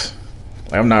is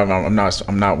like I'm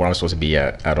not where I'm supposed to be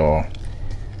at all.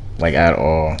 Like at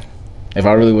all. If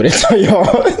I really wouldn't tell y'all,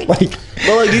 like.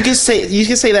 Well, like you can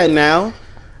say that now.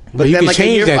 But you then, can like,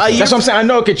 change that. That's what I'm saying. I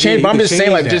know it could change, Yeah, but I'm just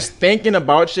saying, like, that. just thinking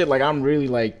about shit, like, I'm really,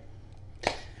 like,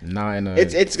 not in a.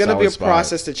 It's gonna be a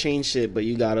process to change shit, but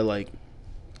you gotta like.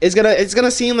 It's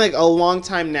gonna seem like a long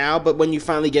time now, but when you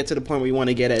finally get to the point where you want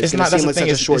to get it, it's gonna seem like such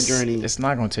a short journey. It's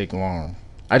not gonna take long.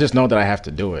 I just know that I have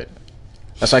to do it.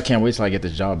 That's why I can't wait till I get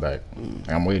this job back.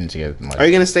 Like, I'm waiting to get. Like, are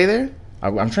you gonna stay there?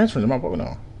 I'm transferring to my boat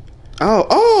now.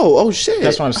 Oh shit!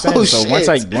 That's what I'm saying. Oh, so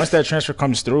shit. once that transfer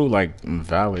comes through, like, I'm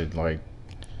valid, like.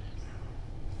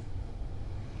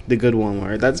 The good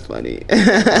Walmart. That's funny.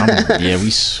 Yeah, we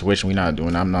switching. We not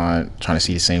doing. I'm not trying to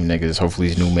see the same niggas. Hopefully,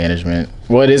 it's new management.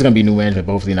 Well, it is gonna be new management,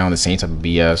 but hopefully not on the same type of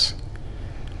BS.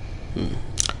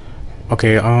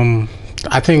 Okay.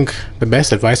 I think the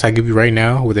best advice I give you right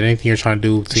now with anything you're trying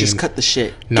to do, just cut the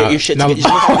shit. No, get your shit. No,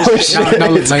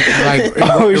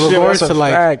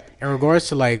 Like in regards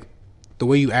to like the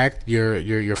way you act,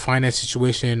 your finance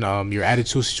situation, your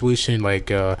attitude situation, like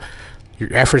your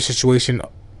effort situation.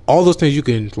 All those things you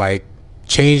can like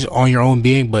change on your own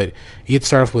being, but you have to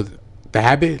start off with the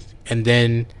habit and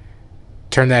then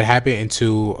turn that habit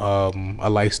into a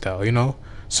lifestyle, you know?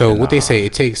 So what they say,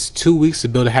 it takes 2 weeks to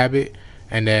build a habit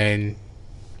and then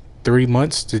 3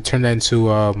 months to turn that into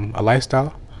a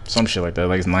lifestyle. Some shit like that,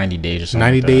 like it's 90 days or something.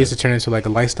 90 days to turn into like a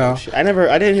lifestyle. I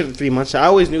didn't hit the 3 months. I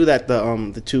always knew that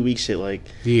the 2 week shit like.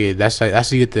 Yeah, that's how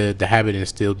you get the habit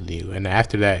instilled in you, and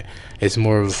after that, it's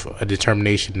more of a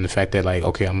determination in the fact that like,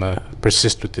 okay, I'm gonna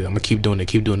persist with it. I'm gonna keep doing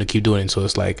it. So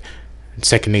it's like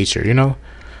second nature, you know.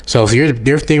 So if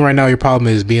your thing right now, your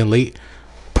problem is being late,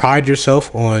 pride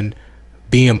yourself on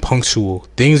being punctual.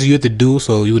 Things you have to do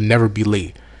so you would never be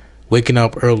late. Waking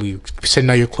up early, setting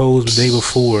out your clothes the day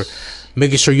before.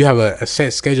 Making sure you have a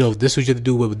set schedule of this is what you have to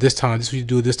do with this time, this is what you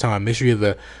do at this time. Make sure you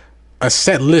have a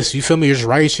set list. You feel me? You're just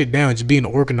writing shit down, just being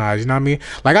organized. You know what I mean?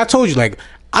 Like I told you, like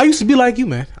I used to be like you,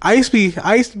 man. I used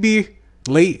to be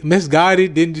late,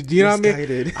 misguided. Didn't you know what I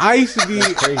mean? I used to be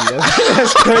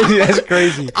That's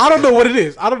crazy. I don't know what it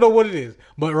is.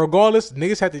 But regardless,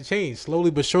 niggas had to change.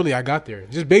 Slowly but surely, I got there.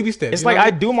 Just baby steps. It's like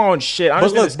I do my own shit. I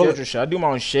understand the spiritual shit. I do my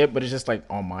own shit, but it's just like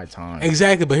on my time.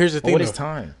 Exactly. But here's the thing. What is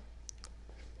time?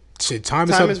 Shit, time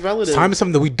is relative. Time is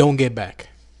something that we don't get back.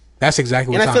 That's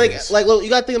exactly what time is. And I feel like look, you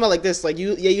gotta think about it like this. Like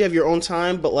you have your own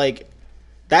time, but like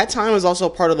that time is also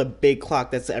part of the big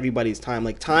clock that's everybody's time.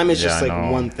 Like time is just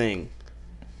like one thing.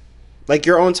 Like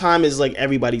your own time is like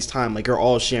everybody's time. Like you're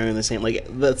all sharing the same. Like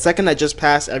the second that just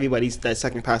passed, that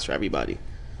second passed for everybody.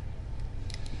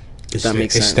 If that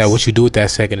makes sense. It's that what you do with that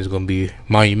second is going to be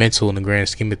monumental in the grand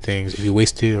scheme of things. If you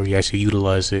waste it or you actually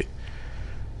utilize it.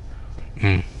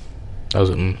 That was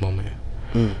a moment.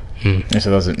 Yes,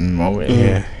 that was a moment.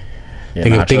 Yeah.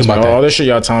 Think about that. All this shit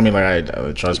y'all telling me,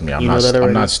 like, trust me, I'm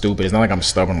not stupid. It's not like I'm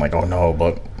stubborn, like, oh no,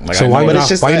 but like. So why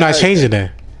you not changing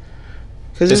that?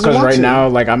 Just because right now,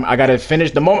 like, I gotta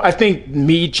finish the moment. I think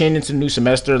me changing to the new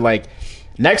semester, like,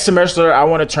 next semester, I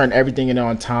want to turn everything in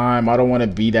on time. I don't want to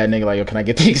be that nigga. Like, yo, can I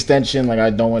get the extension? Like,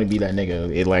 I don't want to be that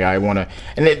nigga. I want to,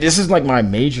 and this is like my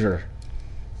major.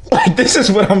 Like, this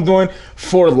is what I'm doing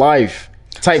for life.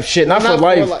 type shit. Not Well, for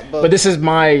not for life, li- but, but this is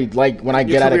my like when I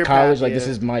get out career of college, path, like this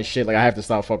yeah. is my shit. Like I have to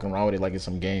stop fucking around with it like it's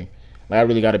some game. Like I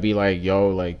really got to be like, yo,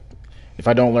 like if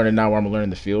I don't learn it now, where I'm gonna learn in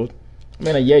the field. I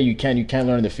mean, like, yeah, you can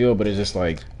learn in the field, but it's just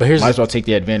like, But here's might as well take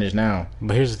the advantage now.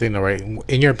 But here's the thing, though, right?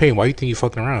 In your opinion, why do you think you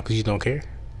fucking around? Because you don't care.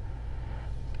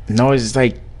 No, it's just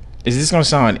like, is this gonna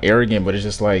sound arrogant? But it's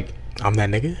just like, I'm that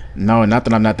nigga. no, not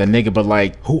that I'm not that nigga, but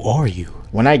like, Who are you?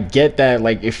 when I get that,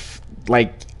 like, if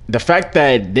like the fact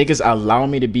that niggas allow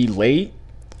me to be late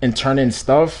and turn in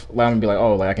stuff, like, I'm gonna be like,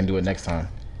 oh, like I can do it next time.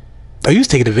 Oh, you was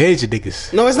taking advantage of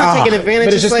niggas. No, it's not taking advantage.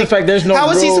 but it's just like, the fact there's no How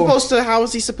is he rule.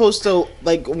 supposed to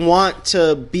like want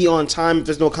to be on time if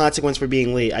there's no consequence for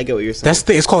being late? I get what you're saying. That's the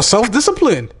thing. It's called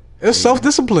self-discipline. It's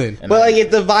self-discipline. And But like,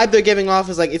 if the vibe they're giving off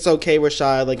is like it's okay,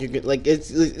 Rashad. Like you're good. Like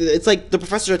it's like the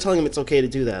professors are telling him it's okay to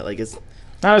do that. Like it's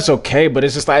No, it's okay, but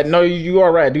it's just like, no, you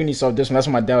are right. I do need self-discipline. That's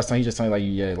what my dad was telling. He just telling me,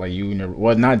 like, yeah, like you never,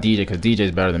 well, not DJ, because DJ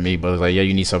is better than me, but it's like, yeah,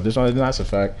 you need self-discipline. That's a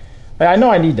fact. Like, I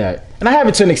know I need that, and I have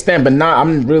it to an extent, but not.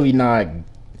 I'm really not.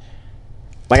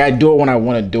 Like, I do it when I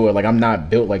want to do it. Like, I'm not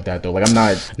built like that though. Like, I'm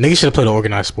not. Niggas should have played an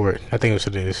organized sport. I think that's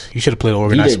what it is. You should have played an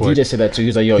organized sport. DJ said that too. He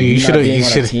was like, yo, You you should not have. being You on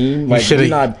a should. team. You Like, should you're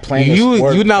not playing.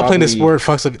 You not playing the probably- sport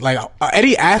fucks up. Like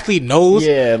any athlete knows.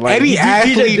 Yeah, like, any DJ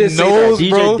athlete did say that. knows, DJ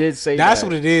bro. did say That's that.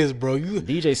 what it is, bro. You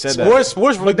DJ said sports that.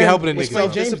 really be then helping the explain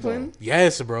niggas. James, Discipline? though.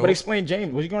 Yes, bro. But explain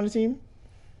James. Was you going on the team?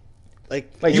 like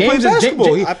Like, He James played is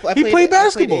basketball. James, He played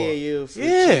basketball. I played AAU for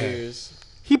Yeah. 2 years.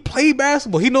 He played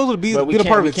basketball. He knows what to be but we a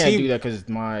part of we a can't team. do that because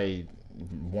my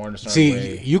born a certain See,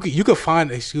 way. you could find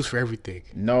an excuse for everything.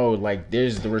 No, like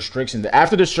there's the restrictions.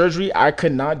 After the surgery, I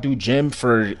could not do gym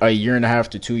for a year and a half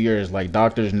to 2 years. Like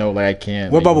doctors know, like I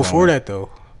can't. What like, about before that though?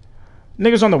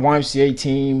 Niggas on the YMCA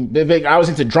team. I was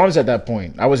into drums at that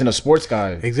point. I wasn't a sports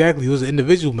guy. Exactly. You was an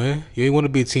individual, man. You ain't want to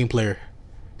be a team player.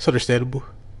 It's understandable.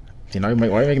 You know,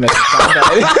 why are you making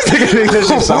that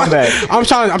shit sound bad? I'm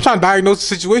trying to diagnose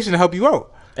the situation to help you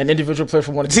out. An individual player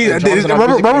from one of See, the drums and I'm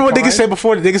remember physically what niggas inclined? said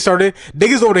before the niggas started?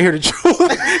 Niggas don't want to hear the truth.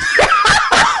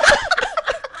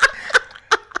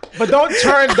 But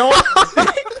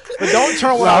don't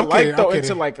turn what I I'm like kidding, though I'm into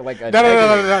kidding. like a No.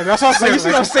 negative. That's what I'm saying. You see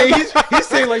what I'm saying? He's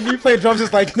saying like me playing drums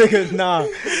is like nigga, nah.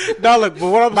 No, look, but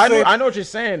what I'm saying, I know what you're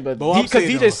saying, but what I'm because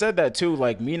saying, DJ though- said that too.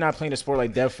 Like me not playing the sport,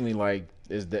 like definitely like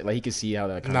is that like he can see how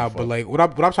that. Kind nah, of but like what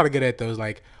I'm trying to get at though is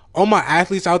like all my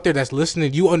athletes out there that's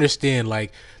listening, you understand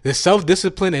like the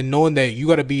self-discipline and knowing that you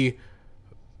got to be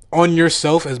on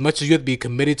yourself as much as you have to be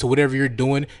committed to whatever you're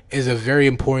doing is a very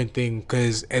important thing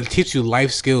because it teaches you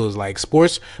life skills like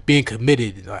sports, being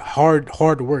committed, like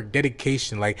hard work,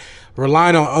 dedication, like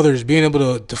relying on others, being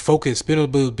able to focus, being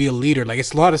able to be a leader. Like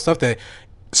it's a lot of stuff that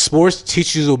sports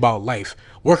teaches you about life.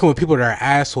 Working with people that are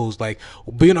assholes, like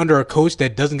being under a coach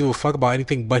that doesn't give a fuck about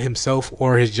anything but himself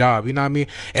or his job. You know what I mean?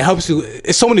 It helps you.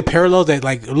 It's so many parallels that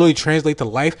like really translate to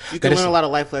life. You that can it's- learn a lot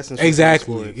of life lessons. From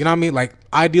Exactly. sports. You know what I mean? Like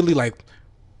ideally, like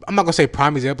I'm not gonna say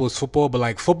prime example is football, but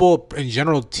like football in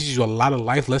general teaches you a lot of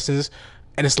life lessons,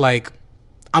 and it's like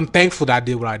I'm thankful that I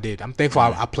did what I did. I'm thankful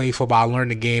I played football, I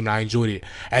learned the game, and I enjoyed it.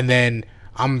 And then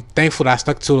I'm thankful that I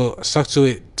stuck to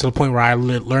it to the point where I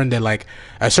learned that like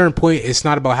at a certain point it's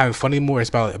not about having fun anymore. It's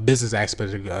about a business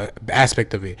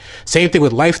aspect of it. Same thing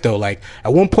with life though. Like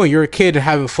at one point you're a kid and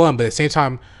having fun, but at the same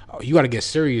time you got to get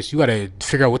serious. You got to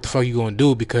figure out what the fuck you gonna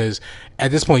do because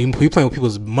at this point you playing with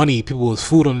people's money, people's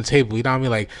food on the table. You know what I mean?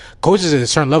 Like coaches at a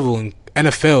certain level in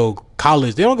NFL,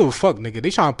 college, they don't give a fuck, nigga. They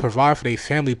trying to provide for their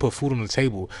family, put food on the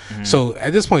table. So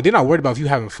at this point, they're not worried about if you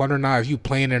having fun or not, if you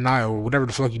playing or not, or whatever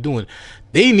the fuck you doing.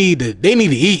 They need to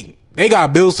eat. They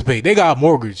got bills to pay. They got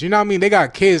mortgage. You know what I mean? They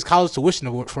got kids, college tuition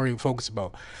to focus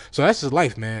about. So that's just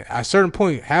life, man. At a certain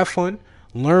point, have fun,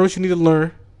 learn what you need to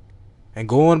learn, and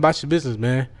go on about your business,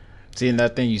 man. See, and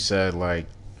that thing you said, like,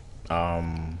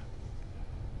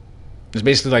 it's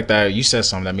basically like that. You said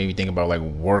something that made me think about, like,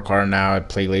 work hard now,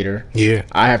 play later. Yeah.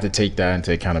 I have to take that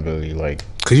into accountability. Like,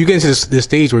 Because you get into this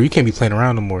stage where you can't be playing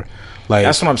around no more. Like,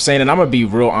 that's what I'm saying. And I'm going to be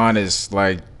real honest.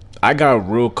 Like, I got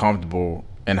real comfortable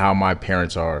in how my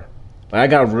parents are. Like, I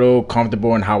got real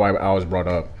comfortable in how I was brought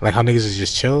up. like how niggas is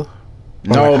just chill.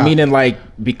 Or No, like how- meaning, like,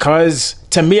 because,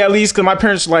 to me at least, because my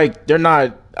parents, like, they're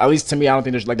not, at least to me, I don't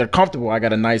think they're comfortable. I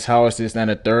got a nice house, this,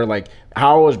 and a third. Like,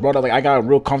 how I was brought up, like, I got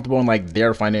real comfortable in, like,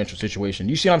 their financial situation.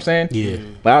 You see what I'm saying? Yeah.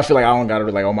 Like, I feel like I don't got to,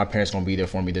 like, oh, my parents going to be there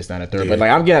for me, this, and a third. Yeah. But,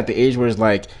 like, I'm getting at the age where it's,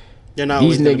 like, They're not these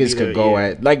always gonna niggas be could there, go yeah.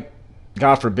 at, like,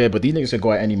 God forbid, but these niggas could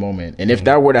go at any moment. And if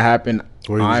that were to happen,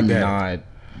 Where you I'm at? not,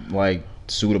 like,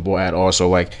 suitable at all. So,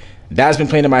 like, that's been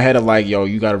playing in my head of, like, yo,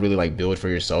 you got to really, like, build for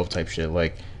yourself type shit.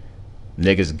 Like,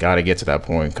 niggas got to get to that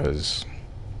point because,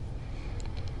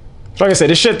 like I said,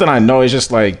 this shit that I know is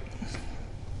just, like,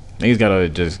 Niggas gotta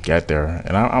just get there,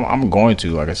 and I'm going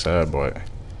to, like I said, but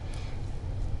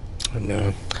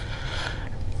Yeah.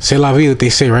 C'est la vie, what they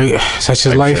say, right? Such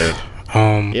is life. shit.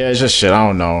 Yeah, it's just shit. I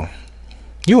don't know.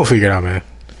 You gonna figure it out, man.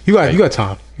 You got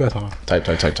time. You got time. Type.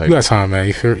 You got time, man.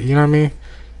 You know what I mean?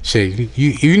 Shit,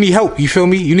 you need help. You feel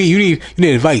me? You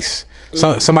need advice.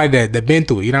 So, somebody that been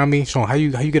through it. You know what I mean? Sean, how you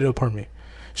get an apartment?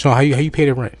 Sean, how you pay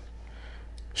the rent?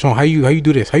 Sean, how you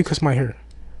do this? How you cut my hair?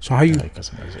 Sean, how you?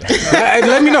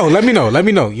 Let me know.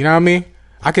 You know what I mean?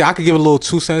 I could give a little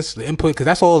 2 cents input, because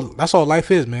that's all life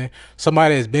is, man.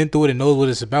 Somebody that's been through it and knows what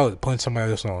it's about, putting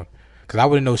somebody else on. Because I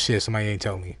wouldn't know shit if somebody ain't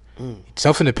telling me.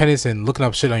 Self-independence and looking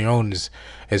up shit on your own is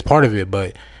part of it,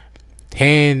 but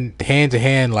hand to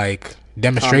hand, like,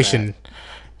 demonstration,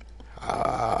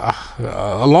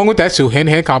 along with that too, hand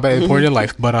to hand combat is important in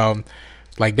life, but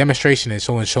like, demonstration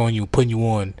and showing you, putting you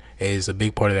on is a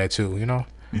big part of that too, you know.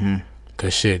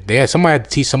 Cause shit, somebody had to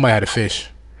teach somebody how to fish.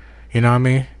 You know what I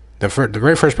mean? The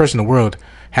very first person in the world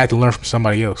had to learn from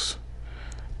somebody else.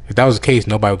 If that was the case,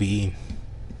 nobody would be eating.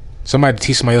 Somebody had to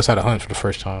teach somebody else how to hunt for the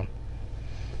first time.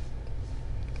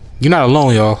 You're not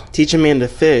alone, y'all. Teach a man to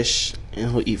fish and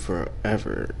he'll eat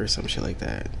forever, or some shit like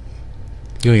that.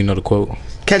 You don't even know the quote.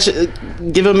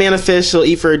 Give a man a fish, he'll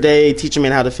eat for a day. Teach a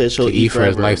man how to fish, he'll eat for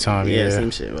his forever. lifetime. Yeah,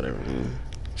 same shit, whatever.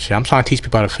 Shit, I'm trying to teach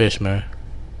people how to fish, man.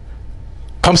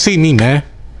 Come see me, man.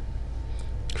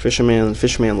 Fisherman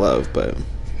love, but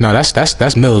no,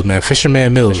 that's Mills, man.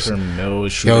 Fisherman Mills.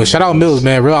 Yo, shout out Mills,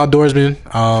 man. Real outdoorsman.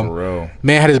 For real.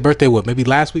 Man had his birthday maybe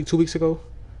last week, 2 weeks ago.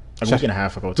 A week and a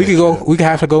half ago. Week and a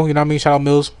half ago. You know what I mean? Shout out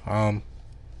Mills. But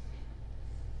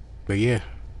yeah,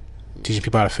 teaching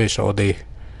people how to fish all day,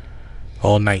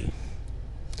 all night.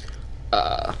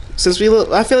 Since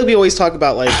I feel like we always talk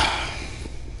about like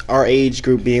our age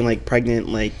group being like pregnant,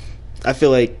 like I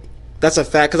feel like that's a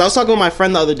fact. Because I was talking with my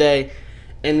friend the other day,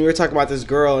 and we were talking about this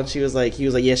girl, and he was like,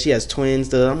 yeah, she has twins.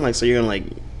 Duh. I'm like, so you're gonna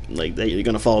like that? You're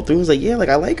gonna follow through? He's like, yeah, like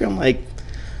I like her. I'm like,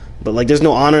 but like, there's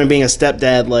no honor in being a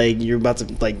stepdad. Like, you're about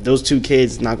to, like, those 2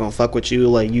 kids not gonna fuck with you.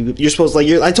 Like, you're supposed to,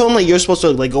 like, I told him, like, you're supposed to,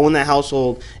 like, go in that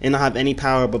household and not have any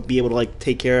power, but be able to, like,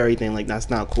 take care of everything. Like, that's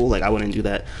not cool. Like, I wouldn't do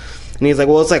that. And he's like,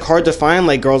 well, it's, like, hard to find,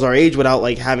 like, girls our age without,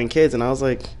 like, having kids. And I was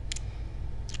like,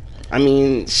 I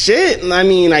mean, shit. I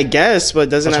mean, I guess,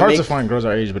 but doesn't it's that hard make... to find girls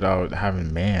our age without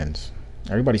having mans.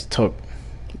 Everybody's took.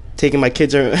 Taking my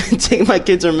kids are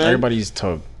men. Everybody's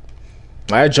took.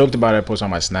 I joked about it, I posted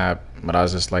on my Snap, but I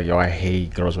was just like, yo, I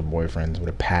hate girls with boyfriends with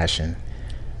a passion.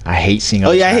 I hate seeing.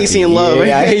 Oh yeah, I hate seeing love.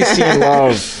 Yeah, I hate seeing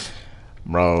love,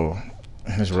 bro.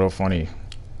 It's real funny.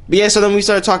 But yeah, so then we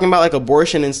started talking about like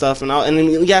abortion and stuff, and then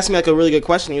he asked me like a really good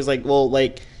question. He was like, well,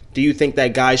 like, do you think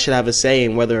that guys should have a say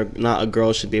in whether or not a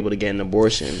girl should be able to get an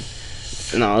abortion?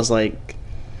 And I was like,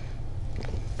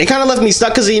 it kind of left me stuck,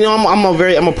 because you know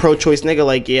I'm a pro-choice nigga.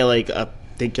 Like, yeah, like I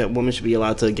think that women should be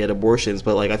allowed to get abortions,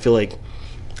 but like I feel like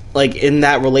in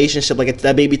that relationship, like, if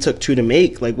that baby took 2 to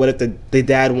make, like, what if the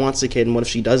dad wants a kid and what if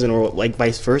she doesn't, or like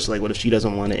vice versa, like what if she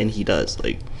doesn't want it and he does,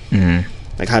 like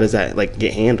like how does that like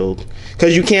get handled?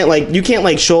 Because you can't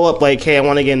like show up like, hey, I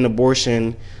want to get an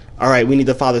abortion, all right, we need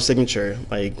the father's signature.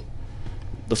 Like,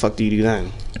 the fuck do you do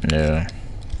then? Yeah.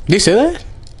 Did you say that?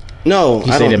 No,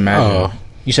 You said imagine.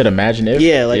 You said imagine if.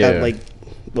 Yeah, like like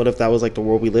what if that was like the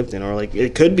world we lived in, or like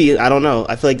it could be, I don't know.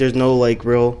 I feel like there's no like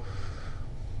real,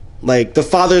 like, the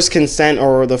father's consent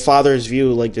or the father's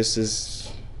view like just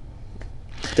is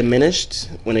diminished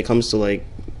when it comes to like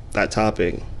that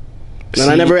topic. And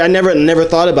I never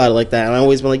thought about it like that. And I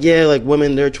always been like, yeah, like,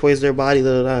 women, their choice, their body,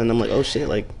 da, da, da. And I'm like, oh shit,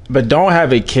 like. But don't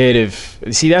have a kid if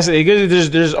that's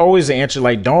there's always an answer.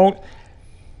 Like, don't,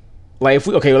 like, if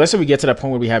we let's say we get to that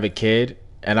point where we have a kid,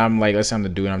 and I'm like, let's say I'm the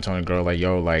dude and I'm telling a girl like,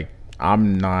 yo, like,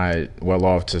 I'm not well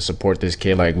off to support this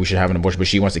kid, like, we should have an abortion, but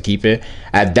she wants to keep it.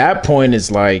 At that point,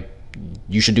 it's like,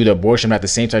 you should do the abortion, but at the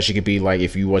same time, she could be like,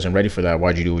 if you wasn't ready for that,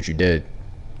 why'd you do what you did?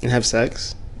 And have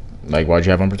sex? Like, why'd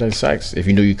you have unprotected sex if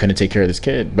you knew you couldn't take care of this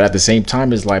kid? But at the same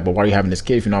time, it's like, but why are you having this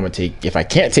kid if you know I'm gonna if I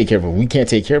can't take care of it, we can't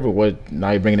take care of it, what,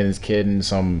 now you're bringing in this kid and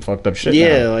some fucked up shit?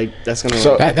 Yeah, now. like, that's gonna...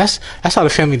 So that's how the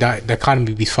family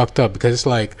economy be fucked up, because it's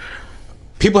like,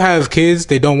 people have kids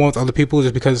they don't want with other people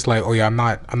just because it's like, oh yeah, I'm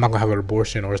not gonna have an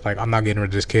abortion, or it's like, I'm not getting rid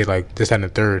of this kid, like this, that, and the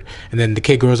third. And then the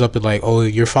kid grows up and like, oh,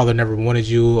 your father never wanted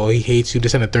you, or he hates you,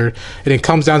 this and the third. And it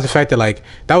comes down to the fact that like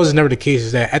that was never the case,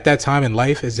 is that at that time in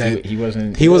life is that he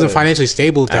wasn't financially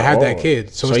stable to have that kid.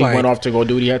 So it's he like, went off to go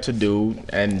do what he had to do.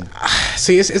 And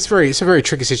see, it's a very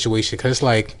tricky situation, because it's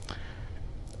like,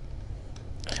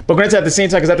 but granted, at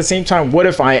the same time, what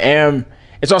if I am,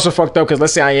 it's also fucked up, because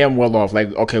let's say I am well off.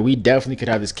 Like, okay, we definitely could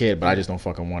have this kid, but I just don't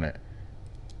fucking want it.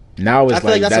 Now it's I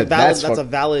feel like that's a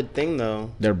valid thing,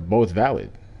 though. They're both valid.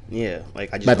 Yeah, like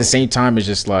I just. But at the don't- same time, it's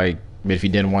just like, but if you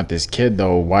didn't want this kid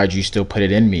though, why'd you still put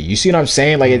it in me? You see what I'm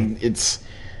saying? Like it's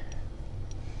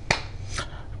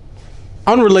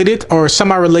Unrelated or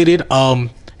semi-related.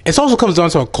 It also comes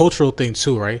down to a cultural thing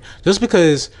too, right? Just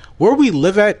because where we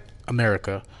live at,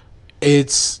 America,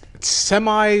 it's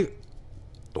semi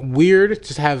weird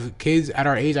to have kids at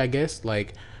our age. I guess.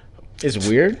 Like, it's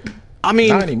weird. I mean,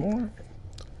 Not anymore.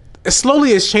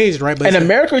 slowly it's changed, right? But In it's-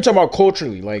 America, you're talking about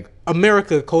culturally, like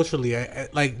America culturally,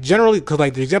 like generally, because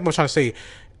like the example I'm trying to say,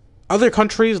 other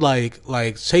countries like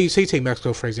say take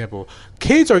Mexico for example,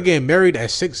 kids are getting married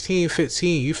at 16,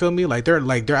 15. You feel me? Like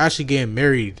they're actually getting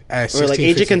married at 16, Or like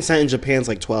age 15. of consent in Japan's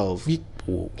like 12.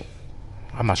 Ooh,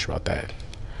 I'm not sure about that,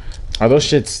 are those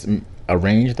shits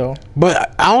arranged though?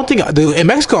 but I don't think in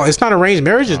Mexico it's not arranged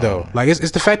marriages though. Like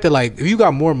it's the fact that like if you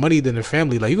got more money than the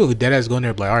family, like you go dead ass go in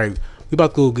there and be like, all right, we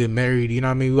about to go get married. You know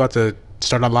what I mean? We about to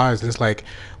start our lives. And it's like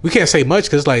we can't say much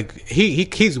because like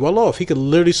he's well off. He could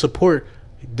literally support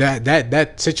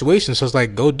that situation. So it's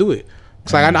like go do it.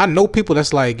 It's like I know people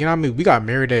that's like, you know what I mean, we got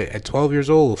married at 12 years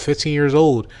old, 15 years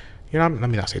old. You know what I mean? Let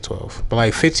me not say 12, but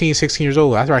like 15, 16 years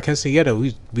old. After I can't see yet,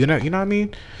 we you know what I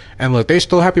mean? And look, they're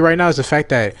still happy right now. Is the fact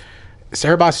that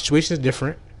everybody's situation is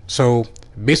different. So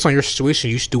based on your situation,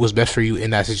 you should do what's best for you in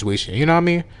that situation. You know what I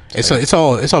mean? It's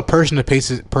all person to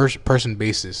person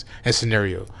basis and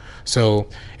scenario. So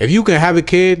if you can have a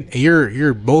kid and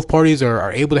you're both parties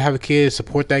are able to have a kid,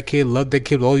 support that kid, love that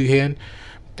kid with all you can,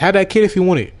 have that kid if you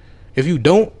want it. If you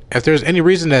don't, if there's any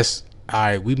reason that's all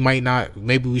right, we might not,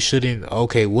 maybe we shouldn't.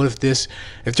 Okay, what if this?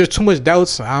 If there's too much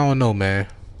doubts, I don't know, man.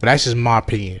 But that's just my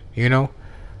opinion. You know.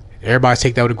 Everybody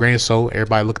take that with a grain of salt.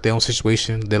 Everybody look at their own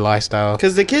situation, their lifestyle.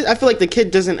 Because the kid, I feel like the kid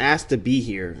doesn't ask to be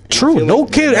here. And I True, feel no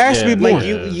like, kid asked to be born.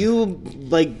 Like you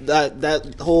like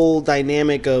that whole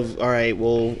dynamic of all right,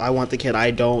 well, I want the kid, I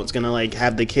don't. It's gonna like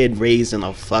have the kid raised in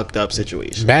a fucked up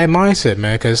situation. Bad mindset,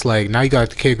 man. Cause like now you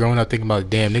got the kid growing up thinking about,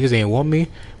 damn, niggas ain't want me.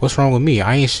 What's wrong with me?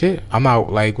 I ain't shit. I'm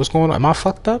not like, what's going on? Am I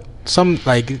fucked up? Some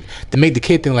like to make the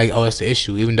kid think like, oh, it's the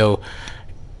issue. Even though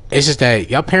it's just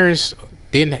that y'all parents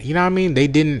didn't, you know what I mean? They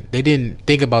didn't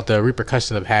think about the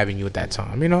repercussion of having you at that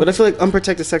time. You know. But I feel like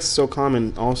unprotected sex is so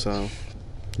common also.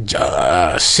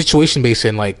 Situation based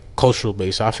and like cultural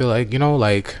based. I feel like, you know,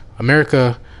 like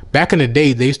America back in the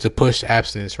day they used to push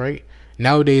abstinence, right?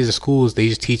 Nowadays the schools they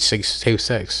just teach safe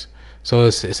sex. So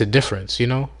it's a difference, you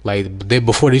know. Like they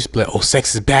before they used to be like, oh,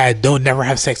 sex is bad. Don't never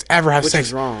have sex. Ever have Which sex.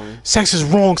 is wrong. Sex is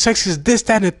wrong. Sex is this,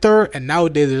 that, and the third. And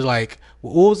nowadays there's like,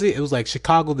 what was it? It was like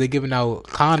Chicago. They're giving out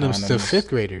condoms to fifth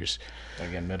graders.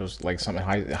 Like in middle, like something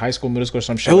high school, middle school,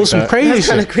 some shit. It was like some crazy That's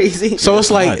kind of shit. crazy. So it's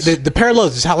like Nuts. the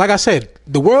parallels. Is how, like I said,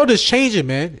 the world is changing,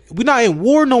 man. We're not in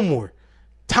war no more.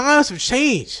 Times have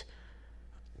changed.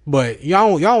 But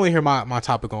y'all want to hear my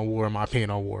topic on war, my opinion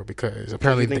on war, because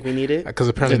apparently You think we need it? Because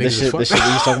apparently The niggas is shit, the fucked shit we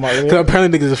was up. talking about earlier. Because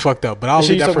apparently niggas is fucked up. But I'll The shit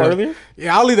leave you that for talking about earlier?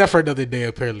 yeah, I'll leave that for another day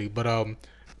apparently. But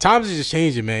times is just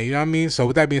changing, man. You know what I mean? So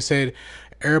with that being said,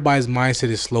 everybody's mindset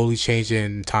is slowly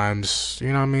changing. Times, you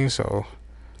know what I mean? So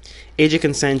Age of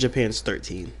consent in Japan's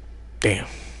 13. damn.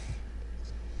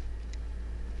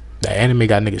 The anime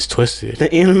got niggas twisted.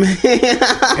 The anime.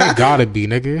 It gotta be,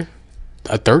 nigga.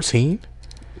 A 13?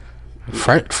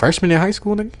 Freshman in high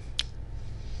school, nigga?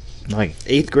 Like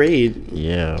 8th grade.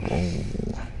 yeah.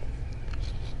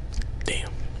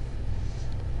 Damn.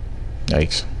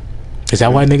 Yikes. Is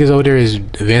that why niggas over there is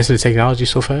advancing the technology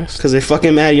so fast? Because they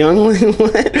fucking mad young.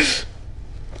 What?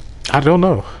 I don't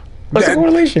know. What's the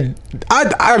correlation? I'm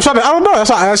trying to. I don't know. That's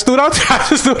why I just threw it out there. I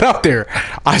just threw it out there.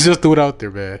 I just threw it out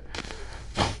there, man.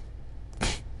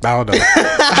 I don't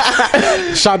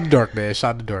know. Shot in the dark, man.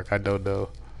 Shot in the dark. I don't know.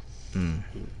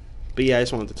 But yeah, I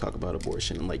just wanted to talk about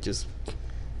abortion and like just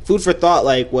food for thought.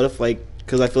 Like, what if like,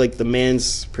 because I feel like the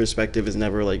man's perspective is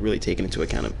never like really taken into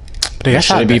account. But that's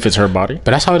how. Should it be if it's her body? But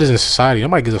that's how it is in society.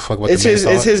 Nobody gives a fuck what It's the man his,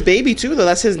 thought. it's his baby too, though.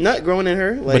 That's his nut growing in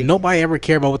her. Like, But nobody ever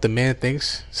care about what the man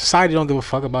thinks. Society don't give a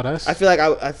fuck about us. I feel like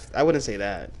I wouldn't say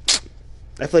that.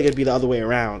 I feel like it'd be the other way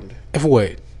around. If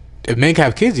what? If men can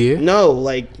have kids, yeah. No,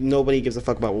 like nobody gives a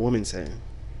fuck about what women say.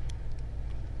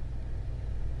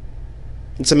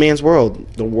 It's a man's world.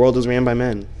 The world is ran by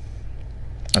men.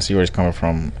 I see where it's coming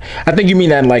from. I think you mean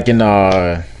that like in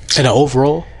In the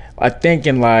overall, I think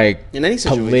in like In any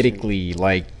situation. politically,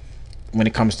 like when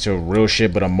it comes to real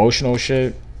shit, but emotional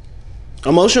shit.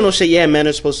 Emotional shit, yeah, men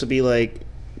are supposed to be like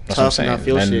That's what I'm tough and saying. not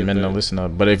feel Men, shit. men but- don't listen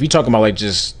up. But if you talking about like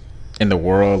just in the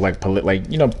world, like like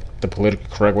you know the politically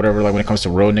correct, whatever. Like when it comes to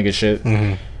real nigga shit.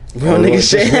 Real Or nigga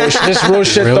just shit. Just real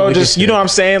shit Real though. nigga Just you shit. know what I'm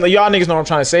saying. Like y'all niggas know what I'm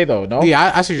trying to say though. No.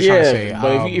 yeah, I see what you're trying to say.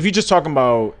 But if you're just talking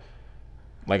about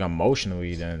like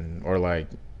emotionally, then or like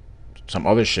some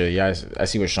other shit. Yeah, I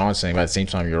see what Sean's saying, but at the same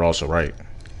time, you're also right.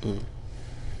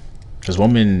 Because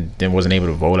women then wasn't able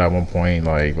to vote at one point,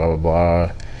 like blah blah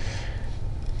blah.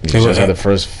 We just had the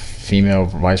first female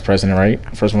vice president, right?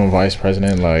 First woman vice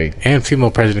president, like, and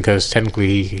female president, because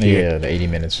technically the 80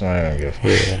 minutes. So I don't give a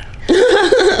fuck. yeah.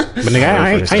 But nigga,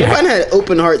 I ain't Stefan had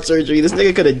open heart surgery. This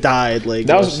nigga could have died. Like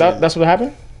That's what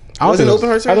happened. I don't was it think open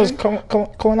heart I surgery? thought it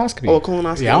was colonoscopy. Oh,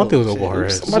 colonoscopy. Yeah, I don't think it was shit. open heart.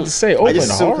 Oops. I'm about to say I open just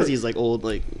assumed heart. because he's like old,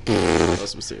 like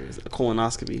that's some serious. A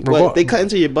colonoscopy. Bro, What, they cut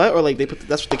into your butt, or like they put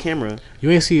that's with the camera? You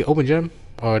ain't see Open Gem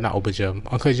or not Open Gem,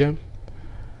 Uncut Gem?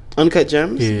 Uncut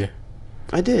Gems. Yeah,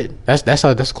 I did. that's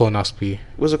a colonoscopy.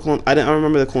 Was a colon? I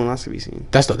remember the colonoscopy scene.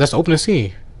 That's the opening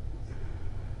scene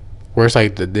where it's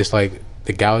like this like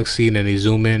the galaxy, and then they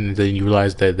zoom in, and then you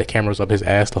realize that the camera's up his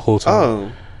ass the whole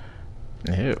time.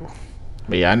 Oh, Ew.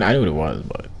 But yeah, I knew what it was,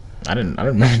 but I didn't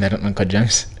remember that on Uncut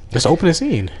Gems. That's the opening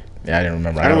scene. Yeah, I didn't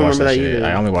remember. I don't didn't watch remember that shit. either.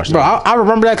 I only watched. Bro, I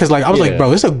remember that because like I was like, Yeah. bro,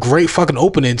 this is a great fucking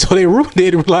opening. Until they ruined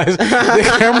it and realized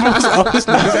the camera was up his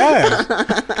nigga's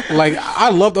ass. Like I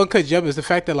loved Uncut Gems. The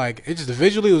fact that like it just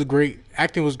visually was great,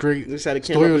 acting was great, they just had a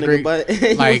story camera was up great. nigga butt.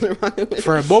 He Like wasn't running with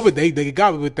for it. a moment they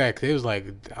got me with that. 'Cause it was like,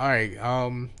 all right,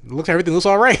 everything looks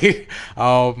all right.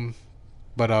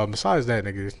 But besides that,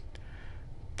 nigga,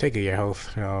 take care of your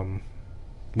health.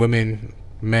 Women,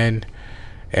 men,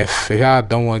 if y'all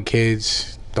don't want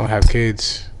kids, don't have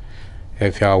kids.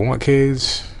 If y'all want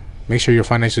kids, make sure you're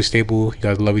financially stable. You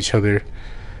guys love each other,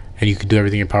 and you can do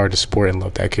everything in your power to support and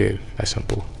love that kid. That's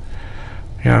simple.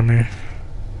 You know what I mean?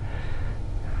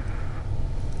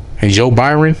 And Joe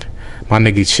Byron, my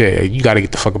nigga, shit, you gotta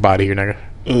get the fuck up out of here,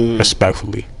 nigga.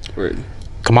 Respectfully. Word.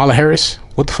 Kamala Harris,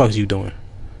 what the fuck is you doing?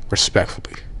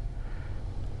 Respectfully.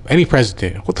 Any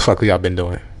president, what the fuck have y'all been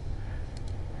doing?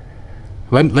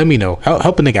 Let me know.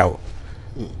 Help a nigga out.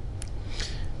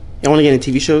 Y'all want to get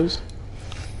into TV shows?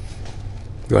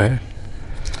 Go ahead.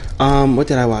 What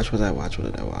did I watch? What did I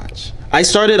watch? I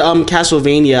started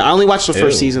Castlevania. I only watched the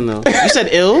first Ew. season though. You said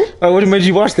ill What made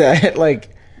you watch that?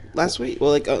 Like, last week.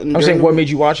 Well, like I'm saying, what made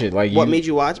you watch it? Like, what made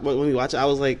you watch? When we watch it, I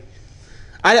was like,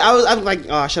 I'm like,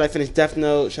 oh, should I finish Death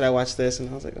Note? Should I watch this? And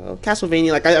I was like, oh,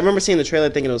 Castlevania. Like I remember seeing the trailer,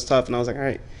 thinking it was tough, and I was like, all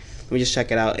right, let me just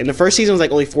check it out. And the first season was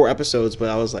like only 4 episodes, but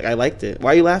I was like, I liked it.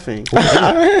 Why are you laughing?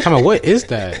 Come on, what is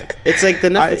that? It's like the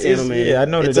Netflix anime. Yeah, I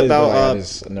know it's it is, about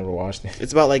but I never watched it.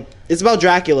 it's about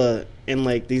Dracula and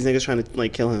like these niggas trying to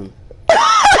like kill him.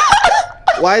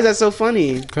 Why is that so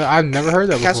funny? 'Cause I've never heard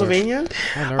that before. Castlevania?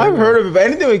 I've heard of it, but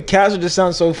anything with Castle just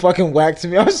sounds so fucking whack to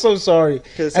me. I'm so sorry.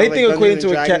 'Cause it sounds Anything like equating Dungeons to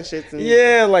and a Dragons cat, shit and-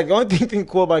 yeah, like the only thing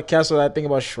cool about Castle, I think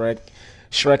about Shrek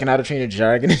and How to Train Your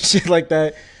Dragon and shit like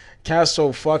that.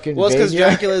 Castle fucking. Well, it's because Vania.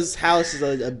 Dracula's house is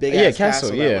a big Yeah, ass Castle.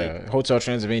 that, Yeah, like- Hotel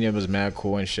Transylvania was mad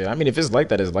cool and shit. I mean, if it's like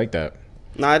that, it's like that.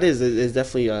 Nah, it is. It's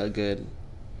definitely good.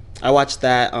 I watched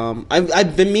that.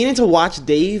 I've been meaning to watch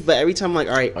Dave, but every time I'm like,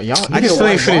 all right, Oh, y'all, I Niggas can still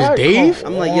ain't watch. finished Dave?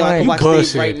 I'm like, yo, I can You watch Dave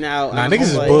bullshit. right now. Nah, I'm niggas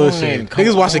is like, bullshit. come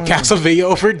Niggas watching on. Castlevania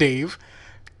over Dave.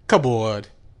 Come on.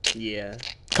 Yeah,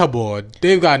 Come on.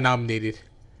 Dave got nominated.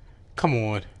 Come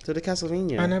on. to the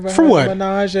Castlevania. For what?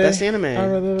 That's the anime.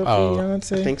 Oh. I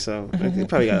think so. They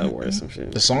probably got an award or some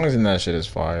shit. The songs in that shit is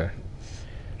fire.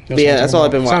 But yeah, that's all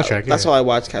I've been watching. Soundtrack, That's yeah. all I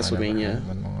watched. Castlevania.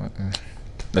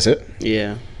 That's it.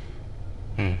 Yeah.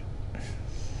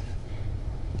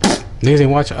 Niggas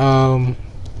ain't watch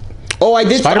Oh, I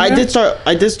did. Spider-Man?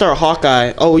 I did start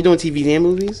Hawkeye. Oh, we doing TV and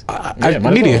movies? Yeah, might as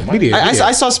well. media.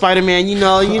 I saw Spider Man. You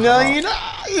know,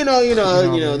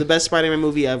 the best Spider Man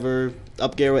movie ever.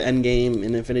 Up there with Endgame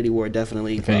and Infinity War,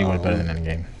 definitely. Infinity War is better than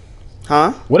Endgame.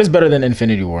 Huh? What is better than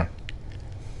Infinity War?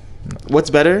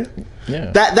 What's better? Yeah.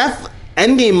 That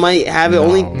Endgame might have it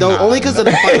No, only because of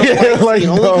the final Yeah, fight like, scene.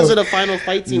 Only no. because of the final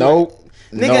fight scene. Nope.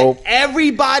 Nigga, Nope.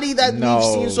 everybody that No, we've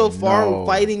seen so far no.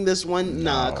 fighting this one,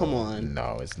 nah, come on.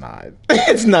 No, it's not.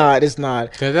 It's not. It's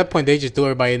not. At that point, they just threw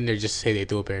everybody in there just to say they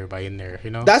threw up everybody in there, you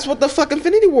know? That's what the fuck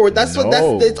Infinity War. That's what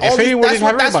No. that's all. Infinity War That's didn't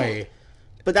what have that's. everybody.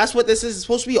 But that's what this is. It's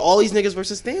supposed to be all these niggas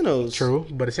versus Thanos. True,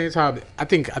 but at the same time, I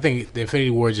think the Infinity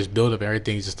War just built up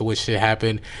everything, just the way shit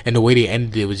happened, and the way they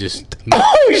ended it was just.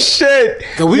 Oh shit!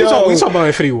 we talk about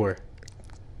Infinity War.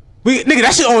 Nigga,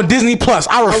 that shit on Disney Plus.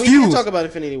 I Oh, we refuse. can't talk about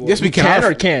Infinity War. Yes, we can. Can or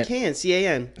We can't? can.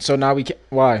 CAN. So now we can.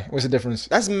 Why? What's the difference?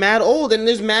 That's mad old, and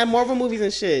there's mad Marvel movies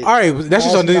and shit. All right, that's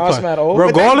just on Disney Now it's Plus. mad old. But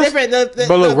that's Regardless, different.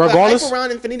 but look, regardless, the hype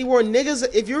around Infinity War, niggas.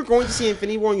 If you're going to see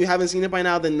Infinity War and you haven't seen it by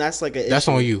now, then that's like a. that's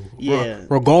issue. on you. Yeah.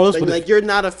 Regardless, Like, with like you're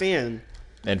not a fan.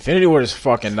 Infinity War is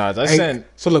fucking nuts. I sent.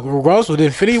 so look, regardless with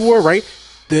Infinity War, right?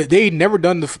 They've never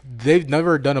done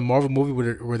a Marvel movie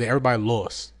where everybody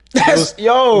lost. That's,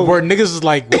 yo. Where niggas is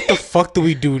like, what the fuck do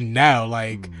we do now?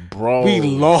 Like, bro. We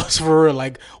lost for real.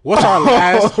 Like, what's our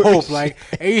last hope? Like,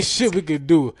 ain't shit we could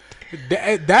do.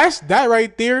 That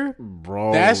right there,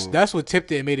 bro. That's what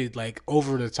tipped it and made it like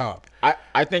over the top.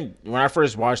 I think when I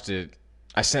first watched it,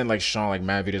 I sent like Sean like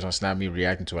mad videos on Snap me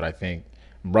reacting to it. I think,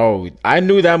 bro, I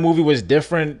knew that movie was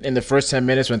different in the first 10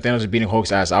 minutes when Thanos was beating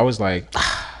Hulk's ass. I was like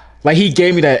he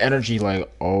gave me that energy. Like,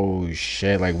 oh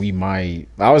shit, like we might.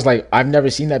 I was like, I've never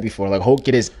seen that before. Like Hulk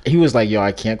he was like, yo,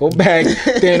 I can't go back.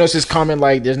 Thanos is coming.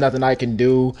 Like, there's nothing I can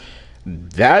do.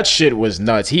 That shit was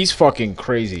nuts. He's fucking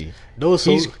crazy.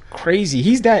 He's crazy.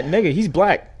 He's that nigga. He's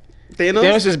black.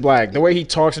 Thanos is black. The way he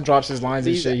talks and drops his lines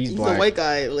and shit, he's black. He's a white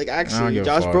guy. Like, actually,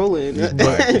 Josh Brolin.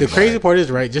 The crazy part is,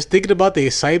 right, just thinking about the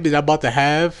excitement I'm about to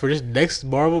have for this next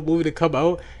Marvel movie to come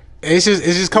out. It's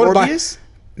just coming Morbius?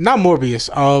 Not Morbius.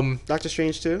 Doctor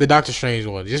Strange too. The Doctor Strange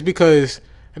one. Just because,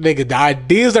 nigga, the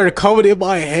ideas that are coming in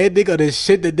my head, nigga, the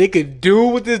shit that they could do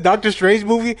with this Doctor Strange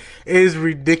movie is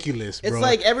ridiculous, bro. It's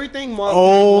like everything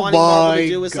Marvel to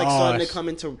do is like starting to gosh. come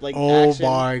into like Oh action.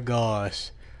 my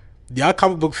gosh. Y'all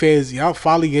comic book fans, y'all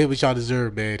finally get what y'all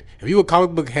deserve, man. If you a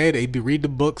comic book head and you be reading the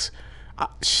books,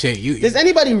 Does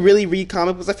anybody really read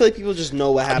comic books? I feel like people just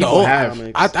know what happens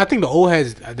in comics. I think the old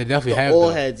heads, they definitely have.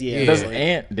 Old heads, yeah. Does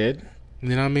Ant did? You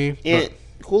know what I mean? Aunt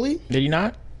Cooley Did he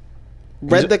not?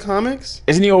 read the comics.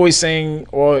 Isn't he always saying?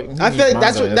 Or I feel like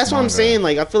that's what I'm saying.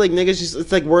 Like, I feel like niggas just,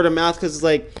 it's like word of mouth because it's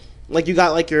like you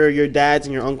got like your dads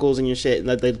and your uncles and your shit, and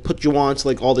like they put you on to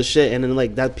like all the shit, and then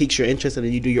like that piques your interest, and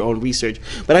then you do your own research.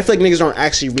 But I feel like niggas aren't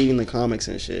actually reading the comics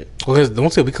and shit. Well, because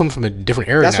once we come from a different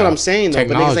era. That's now, what I'm saying though.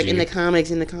 But niggas like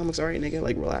technology. in the comics, all right, nigga,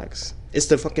 like relax. It's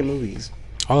the fucking movies.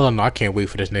 Oh no, I can't wait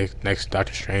for this next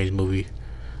Doctor Strange movie.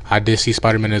 I did see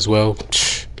Spider-Man as well.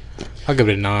 I'll give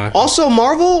it a 9. Also,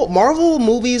 Marvel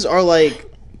movies are like,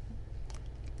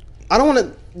 I don't want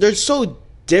to. They're so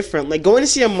different. Like, going to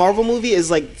see a Marvel movie is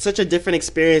like such a different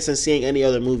experience than seeing any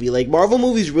other movie. Like, Marvel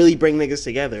movies really bring niggas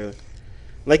together.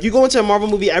 Like, you go into a Marvel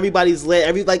movie, everybody's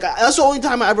lit. That's the only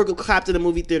time I ever clapped in a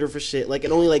movie theater for shit. Like,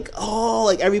 and only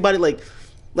everybody like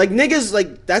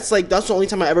niggas that's the only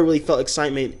time I ever really felt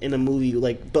excitement in a movie.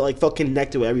 But felt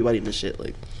connected with everybody in the shit.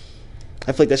 Like,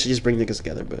 I feel like that should just bring niggas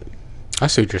together. But I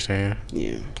see what you're saying.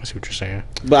 yeah, I see what you're saying.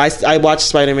 But I watched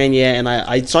Spider-Man, yeah, and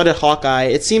I started Hawkeye.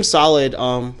 It seems solid.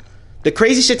 The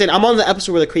crazy shit that I'm on the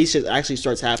episode where the crazy shit actually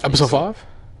starts happening. Episode 5?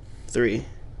 3.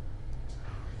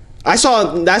 I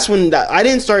saw I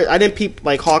didn't peep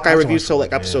like Hawkeye reviews till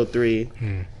like episode 3.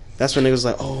 That's when it was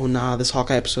like, oh nah, this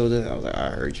Hawkeye episode. I was like, I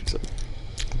heard you. So.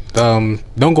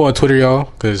 Don't go on Twitter,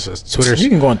 y'all, because Twitter. You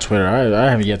can go on Twitter. I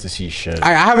haven't yet to see shit.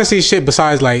 I haven't seen shit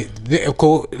besides like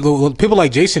people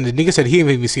like Jason. The nigga said he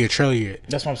didn't even see a trailer yet.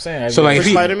 That's what I'm saying. So like For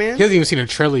Spider-Man? he hasn't even seen a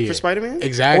trailer yet For Spider-Man?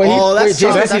 Exactly. That's Jason,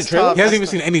 tough. that's That's tough. He hasn't That's even tough.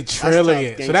 seen any trailer tough,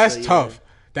 yet, so that's gangsta, tough.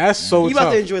 That's so You tough.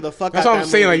 about to enjoy the fuck That's out what I'm that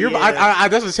saying. Like movie, you're, yeah.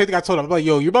 that's the same thing I told him. I'm like,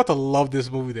 yo, you're about to love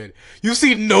this movie. Then you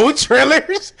see no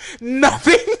trailers,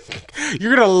 nothing.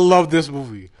 You're gonna love this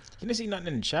movie. You didn't see nothing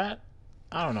in the chat.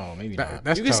 I don't know. Maybe not.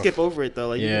 That's You can tough. skip over it though.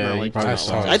 Like, Yeah, you you can probably That's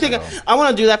tough. I think I want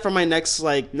to do that for my next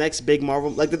big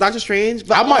Marvel, like the Doctor Strange.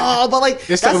 But we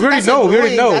already know. We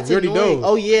already know. That's We already annoying. know.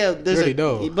 Oh yeah, there's We already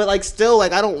know. But like still,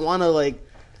 like I don't want to like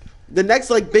the next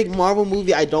like big Marvel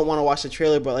movie. I don't want to watch the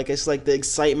trailer, but like it's like the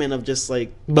excitement of just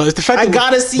like. But it's the fact I that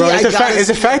gotta see. It's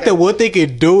the fact that what they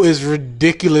can do is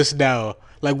ridiculous now.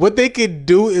 Like what they can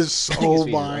do is oh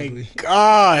my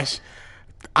gosh.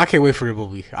 I can't wait for the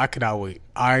movie. I cannot wait.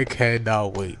 With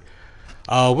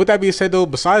that being said, though,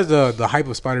 besides the hype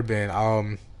of Spider-Man,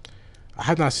 I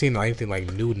have not seen anything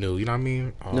like new. You know what I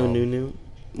mean? No new.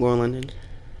 Lauren London.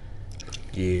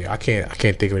 Yeah, I can't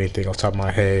think of anything off the top of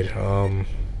my head.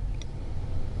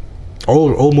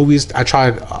 Old movies. I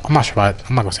tried. I'm not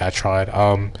gonna say I tried.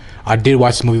 I did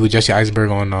watch the movie with Jesse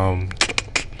Eisenberg on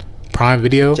Prime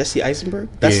Video. Jesse Eisenberg.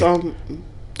 That's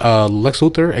Lex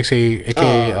Luthor, aka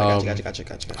gotcha.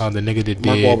 the nigga that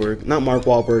Mark did Wahlberg, not Mark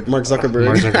Wahlberg. Mark Zuckerberg.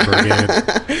 Mark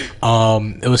Zuckerberg.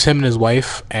 Yeah. It was him and his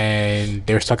wife, and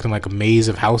they were stuck in like a maze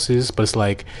of houses. But it's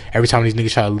like every time these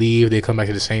niggas try to leave, they come back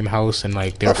to the same house, and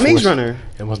like they're Maze Runner.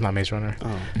 It was not Maze Runner.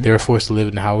 Oh. They were forced to live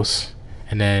in the house,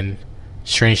 and then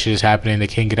strange shit is happening. They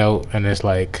can't get out, and it's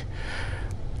like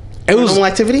Paranormal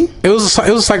Activity. It was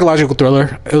a psychological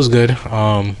thriller. It was good.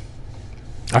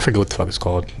 I forget what the fuck it's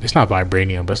called. It's not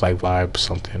Vibranium, but it's like Vibe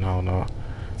something. I don't know.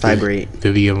 Vibrate.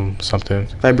 Vivium something.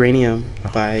 Vibranium.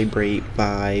 Vibrate.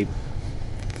 Vibe.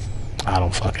 I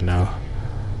don't fucking know.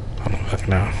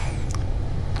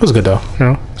 It was good though. You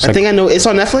know. I think I know. It's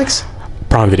on Netflix.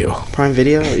 Prime Video. Prime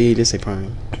Video. You did say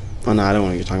Prime. Oh no, I don't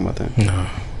want you talking about that. No.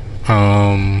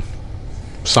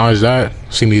 Besides that,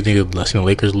 seen the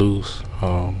Lakers lose.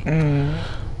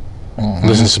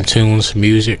 listen to some tunes,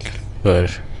 music,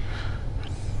 but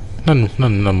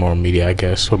none more media, I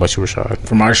guess. What about you, Rashad?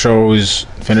 For my shows,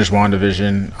 finished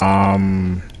WandaVision.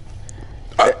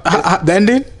 The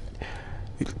ending?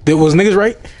 Was niggas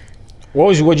right?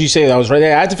 What'd you say? That was right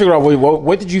there. I had to figure out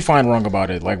what did you find wrong about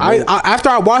it? Like, After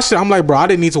I watched it, I'm like, bro, I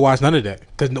didn't need to watch none of that.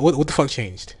 Cause what the fuck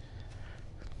changed?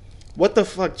 What the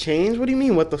fuck changed? What do you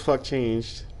mean? What the fuck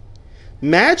changed?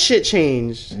 Mad shit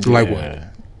changed. Like what?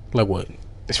 Like what?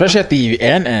 Especially at the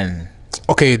end.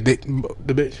 Okay, the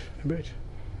bitch,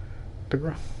 the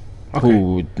girl. Okay.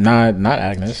 Who? Not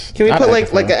Agnes. Can we Not put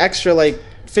Agatha. like an extra like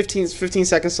 15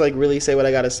 seconds to like really say what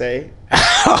I gotta say?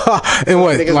 And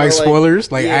what? Niggas Like are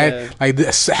spoilers? Like yeah. like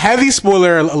this heavy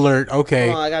spoiler alert. Okay.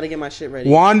 Oh, I gotta get my shit ready.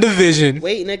 WandaVision.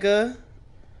 Wait, nigga.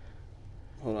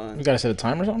 Hold on. You gotta set a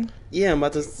timer or something? Yeah, I'm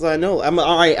about to. So I know. I'm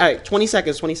all right. 20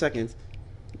 seconds. 20 seconds.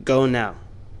 Go now.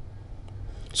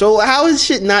 So how is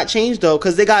shit not changed though?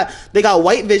 Because they got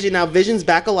White Vision now. Vision's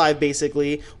back alive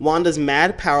basically. Wanda's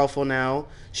mad powerful now.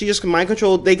 She just mind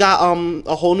controlled. They got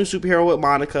a whole new superhero with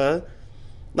Monica.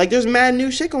 Like there's mad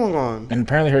new shit going on. And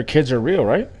apparently her kids are real,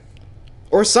 right?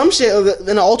 Or some shit in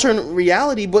an alternate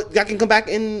reality, but that can come back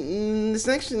in this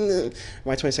next.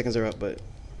 My 20 seconds are up, but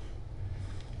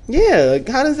yeah, like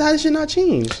how does shit not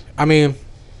change? I mean,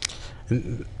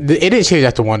 it didn't change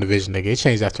after WandaVision, nigga. It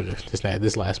changed after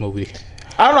this last movie.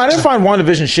 I don't know. I didn't find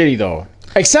WandaVision shitty though.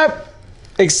 Except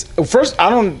first,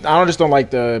 I just don't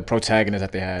like the protagonist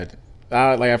that they had.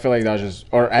 I feel like that was just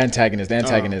or antagonist. The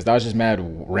antagonist that was just mad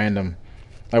random.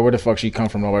 Like where the fuck she come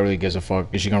from? Nobody really gives a fuck.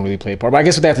 Is she gonna really play a part? But I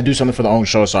guess they have to do something for their own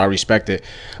show, so I respect it.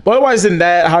 But otherwise than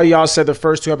that, how y'all said the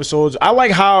first 2 episodes, I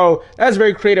like how that's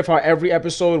very creative. How every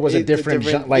episode was a different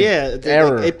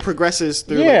era. It progresses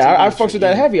through. Yeah, I fucks with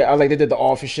that heavy. I like they did the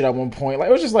office shit at one point. Like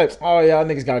it was just like, oh yeah,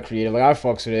 niggas got creative. Like I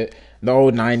fucks with it. The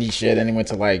old '90s shit. Then they went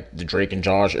to like the Drake and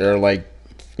Josh era. Like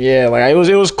yeah, like it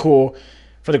was cool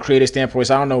for the creative standpoint.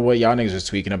 So I don't know what y'all niggas was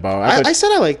tweaking about. I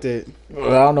said I liked it. I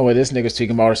don't know what this nigga's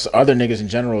tweaking about or other niggas in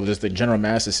general. Just the general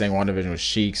masses saying WandaVision was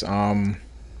cheeks.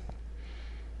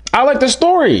 I like the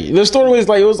story. The story was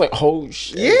like it was like oh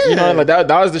shit. Yeah. You know, like that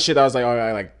was the shit I was like,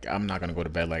 oh, I'm not gonna go to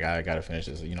bed. Like I gotta finish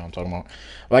this. You know what I'm talking about?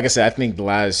 But like I said, I think the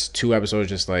last 2 episodes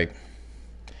just like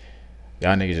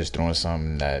y'all niggas just throwing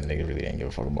something that niggas really didn't give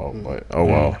a fuck about. But oh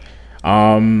well.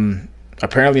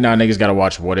 Apparently now niggas gotta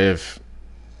watch What If.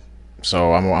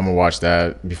 So I'm gonna watch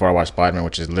that before I watch Spider-Man,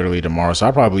 which is literally tomorrow. So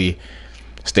I'll probably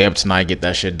stay up tonight, get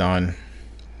that shit done.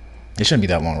 It shouldn't be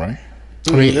that long, right?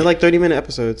 I mean, They're like 30-minute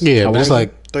episodes. Yeah, How but it's long is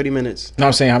like 30 minutes. No,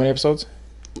 I'm saying how many episodes?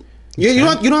 You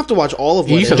don't have to watch all of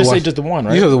You What said If. to Just say watch- just the one,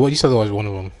 right? you said there was one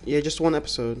of them. Yeah, just one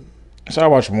episode. So I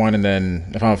watch one, and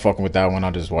then if I'm fucking with that one,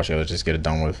 I'll just watch the other, just get it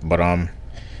done with. But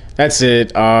that's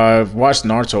it. Watched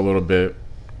Naruto a little bit.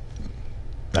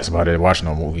 That's about it. Watch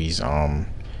no movies.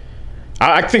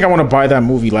 I think I want to buy that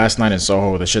movie Last Night in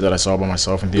Soho, the shit that I saw by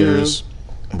myself in theaters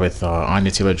with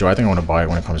Anya Taylor-Joy. I think I want to buy it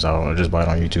when it comes out, or just buy it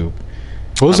on YouTube.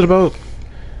 What was it about?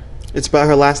 It's about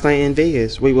her last night in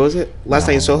Vegas. Wait, what was it? Last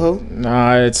night in Soho?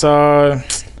 Nah, it's a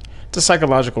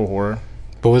psychological horror.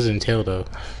 But what does it entail though?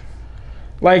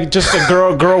 Like just a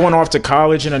girl went off to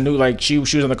college in a new like she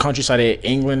was in the countryside of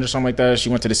England or something like that. She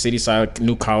went to the city side,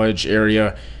 new college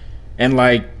area, and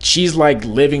like she's like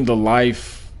living the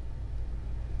life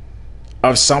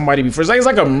of somebody before. It's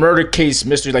like a murder case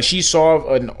mystery. Like she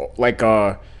saw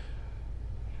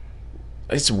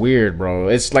it's weird, bro.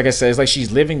 It's like I said, it's like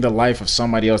she's living the life of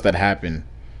somebody else that happened,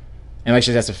 and like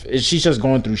she's just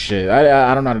going through shit.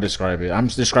 I don't know how to describe it. I'm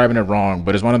describing it wrong,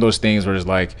 but it's one of those things where it's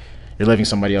like you're living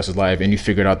somebody else's life and you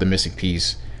figured out the missing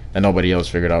piece that nobody else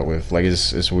figured out with. Like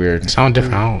it's weird. Sound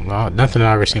different. I don't know. Nothing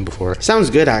I've ever seen before. Sounds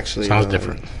good, actually. Sounds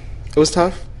different. It was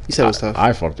tough? You said it was tough.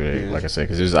 I fucked with it, like I said,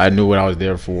 because I knew what I was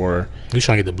there for. You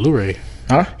trying to get the Blu-ray?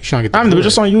 Huh? You trying to get the I'm Blu-ray?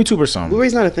 just on YouTube or something.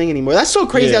 Blu-ray's not a thing anymore. That's so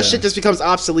crazy Yeah. that shit just becomes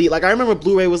obsolete. Like I remember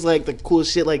Blu-ray was like the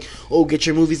coolest shit. Like get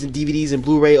your movies and DVDs and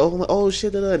Blu-ray. Oh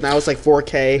shit. Now it's like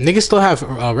 4K. Niggas still have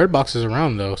red boxes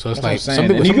around though, so it's That's what I'm like saying. some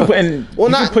people. And you some can put you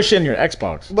not- can push it in your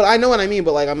Xbox. But I know what I mean.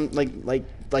 But like I'm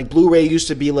like Blu-ray used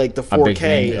to be like the A big 4K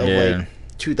thing, of yeah. like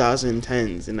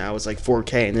 2010s, and now it's like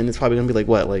 4K, and then it's probably gonna be like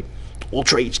what, like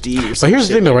Ultra HD or But something. here's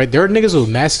the thing though, right? There are niggas with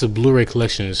massive Blu-ray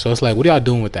collections, so it's like, what are y'all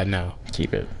doing with that now?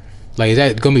 Keep it. Like, is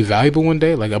that gonna be valuable one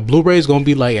day? Like, a Blu-ray is gonna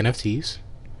be like NFTs,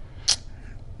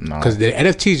 No. because the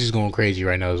NFTs is going crazy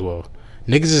right now as well.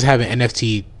 Niggas is having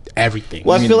NFT everything.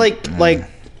 Well, I feel like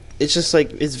it's just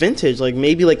like it's vintage. Like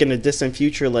maybe like in a distant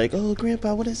future, like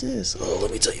grandpa, what is this? Oh,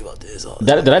 let me tell you about this. Oh,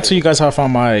 Did I tell you guys how I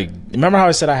found my? Remember how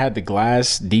I said I had the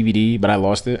glass DVD, but I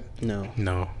lost it? no.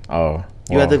 No, Oh,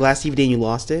 You had the glass DVD and you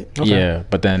lost it. Okay. Yeah,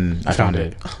 but then I found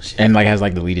it, and like has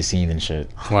like deleted scenes and shit.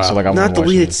 Wow. So like I Not wanna watch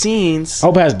deleted it. scenes. I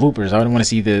hope it has bloopers. I don't want to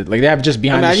see the like they have just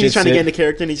behind the Imagine shit. he's trying to shit. get into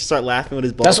character and he just start laughing with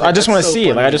his balls. That's I just want to see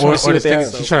it. Like I just want to see what they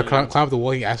have. He's trying to climb up the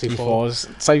wall. He actually He falls.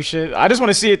 falls type shit. I just want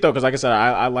to see it though, because like I said,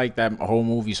 I like that whole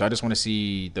movie, so I just want to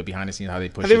see the behind the scenes how they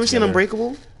push. Have you it ever seen together.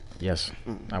 Unbreakable? Yes,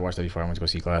 I watched that before I went to go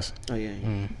see class. Oh yeah.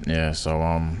 Yeah, so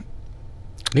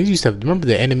Niggas used to remember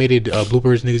the animated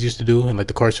bloopers niggas used to do and like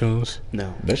the cartoons.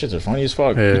 No. that shits are funny as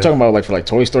fuck. Yeah. You talking about like for like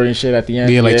Toy Story and shit at the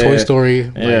end? Yeah, like Toy Story.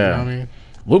 Like, Yeah. you know what I mean?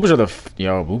 Bloopers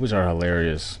are bloopers are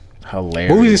hilarious.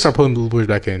 Hilarious. When did they start putting bloopers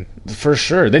back in? For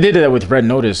sure. They did that with Red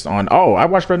Notice on. Oh, I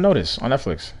watched Red Notice on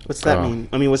Netflix. What's that mean?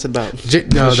 I mean, what's it about? The shit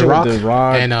The with Rock, the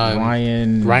Rock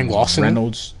and Ryan Gosling?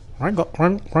 Reynolds. Ryan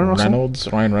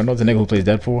Russell? Ryan Reynolds, the nigga who plays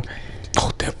Deadpool.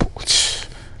 Oh, Deadpool.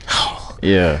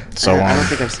 Yeah. So I don't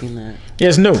think I've seen that. yeah,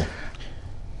 it's new.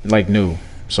 Like new.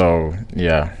 So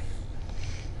yeah.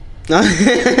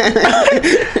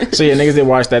 So yeah, niggas did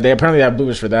watch that. They apparently have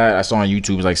bloopers for that. I saw on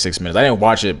YouTube. It was like 6 minutes. I didn't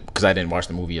watch it because I didn't watch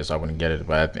the movie yet, so I wouldn't get it.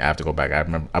 But I have to go back. I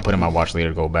remember I put in my watch later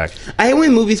to go back. I hate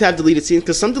when movies have deleted scenes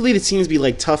because some deleted scenes be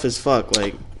like tough as fuck.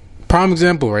 Like Prime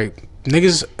example, right?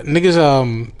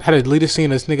 Niggas had a deleted scene.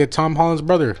 This nigga Tom Holland's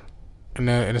brother in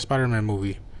a Spider-Man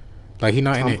movie. Like he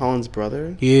not in Tom it. Holland's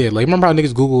brother. Yeah, like remember how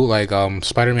niggas Google like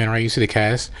Spider-Man, right? You see the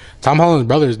cast. Tom Holland's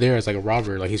brother is there as like a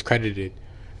robber, like he's credited,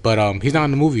 but he's not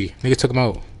in the movie. Niggas took him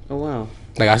out. Oh wow.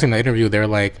 Like I seen the interview, they're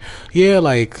like, yeah,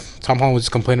 like Tom Holland was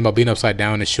just complaining about being upside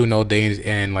down and shooting all day,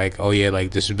 and like, oh yeah,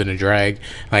 like this has been a drag.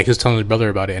 Like he was telling his brother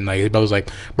about it, and like his brother was like,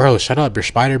 bro, shut up, you're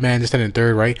Spider-Man, this and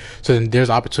third, right? So then there's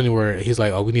an opportunity where he's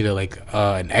like, oh, we need to like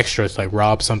an extra to like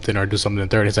rob something or do something in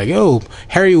third. It's like, yo,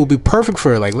 Harry will be perfect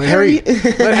for it. Like let Harry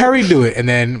let Harry do it, and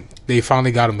then they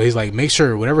finally got him. But he's like, make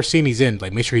sure whatever scene he's in,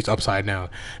 like make sure he's upside down.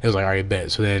 It was like, all right, bet.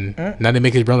 So then now they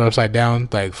make his brother upside down,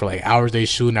 like for like hours they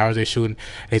shooting. And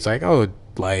it's like, oh,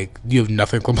 like you have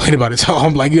nothing to complain about it. So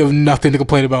I'm like, you have nothing to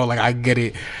complain about. Like I get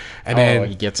it. And then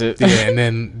he gets it. yeah, and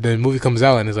then the movie comes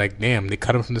out and it's like, damn, they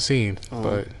cut him from the scene.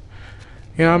 But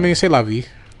you know what I mean? Say la vie.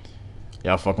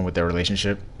 Y'all fucking with their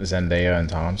relationship, Zendaya and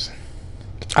Tom's.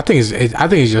 I think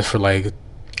it's just for like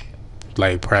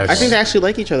press. I think they actually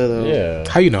like each other though. Yeah.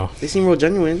 How you know? They seem real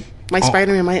genuine. My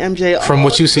Spider-Man, my MJ. From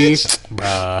what you see,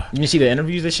 bitch. You see the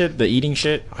interviews, the shit, the eating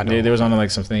shit. I know. There was on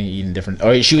like something eating different.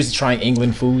 Oh, she was trying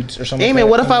England foods or something. Hey man,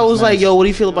 what if I was like, yo, what do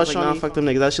you feel about Shawnee? Nah, fuck them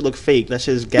niggas. That shit look fake. That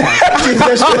shit is gas.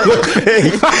 That shit look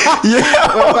fake.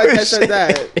 Yeah. What if I said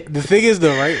that? the thing is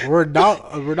though, right? We're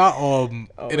not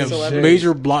in a celebrity.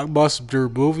 major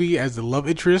blockbuster movie as the love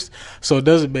interest, so it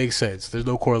doesn't make sense. There's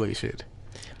no correlation.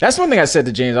 That's one thing I said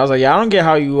to James. I was like, yeah, I don't get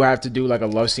how you have to do like a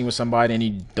love scene with somebody and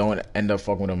you don't end up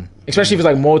fucking with them. Especially if it's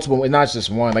like multiple, it's not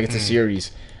just one. Like it's a series.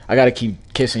 I gotta keep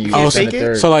kissing you. Oh, this and the fake it?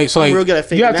 third. So I'm real good at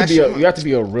faking you have to that be shit. you have to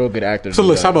be a real good actor. So to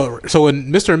look, do how that. about so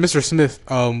when Mr. and Mr. Smith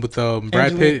with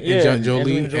Brad Pitt and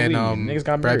Jolie and niggas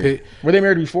got Brad married. Pitt. Were they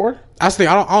married before? I was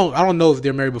thinking, I don't know if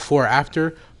they're married before or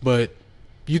after, but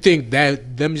you think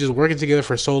that them just working together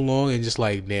for so long and just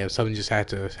like damn, something just had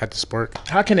to spark.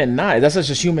 How can it not? That's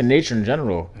just human nature in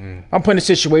general. I'm put in a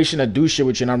situation to do shit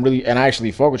with you, and I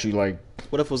actually fuck with you. Like,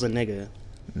 What if it was a nigga?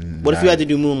 What if you had to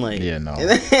do Moonlight? yeah, no.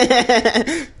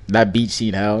 That beach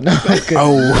scene, hell no.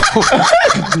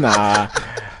 Oh, nah,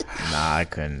 I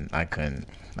couldn't. I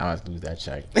have to lose that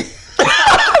check.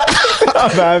 I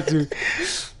have to.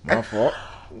 My fault.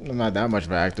 I'm not that much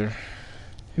of an actor.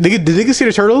 did niggas see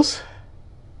the Turtles?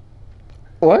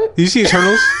 What? Did you see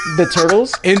Eternals? The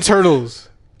Turtles? Internals.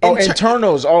 Oh,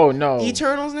 Internals. Oh no.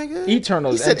 Eternals, nigga.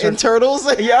 Eternals. You said Turtles.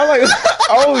 Yeah, I'm like,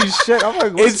 oh shit. I'm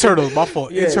like, what's Internals. My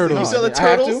fault. Yeah, Internals. You saw the I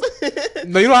have turtles.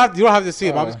 No, you don't have to see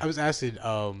it. I was asking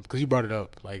because you brought it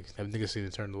up. Like, have niggas seen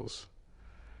Eternals?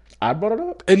 I brought it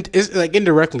up? And it's like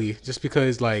indirectly, just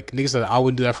because like niggas said I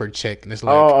wouldn't do that for a check, and it's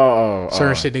like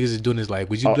certain shit niggas is doing is like,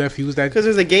 would you do that if you was that? Because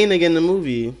there's a gay nigga in the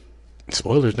movie.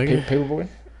 Spoilers, nigga. Paperboy?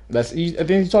 I think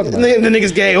you talked about The it.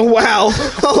 nigga's gay. Oh wow.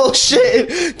 Oh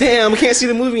shit. Damn. I can't see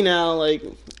the movie now. Like.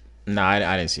 Nah,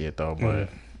 I didn't see it though, but.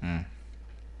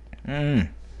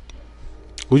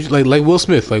 Would you like Will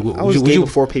Smith? Like, I was gay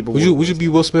before Paperboy. Would you be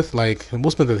Will Smith? Like Will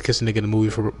Smith had to kiss a nigga in the movie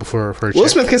for a check. Will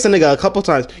Smith kissed a nigga a couple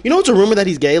times. You know, it's a rumor that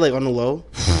he's gay, like on the low.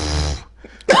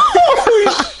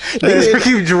 Niggas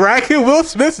keep dragging Will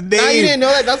Smith's name. Nah, you didn't know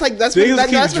that. That's been Niggas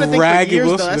that's keep been a thing for dragging years.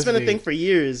 Will Though that's Smith's been a thing name. for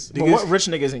years. But what rich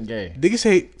nigga isn't gay? Niggas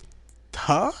say,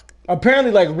 huh?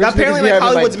 Apparently, like, rich Apparently, niggas be like, having,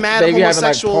 Hollywood's mad they be having, like,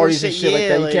 homosexual parties and and shit, shit like yeah,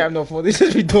 that. like- You can't have no fun. They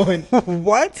just be doing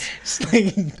What?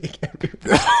 slinging dick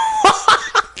everywhere.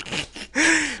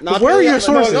 No, Where are your apparently,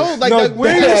 sources?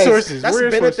 where are your sources? That's Where are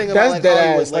your been a sources? thing about That's like dead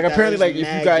Hollywood. ass. Like apparently, that like if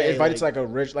mad you got gay, invited to like a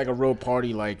rich, like a real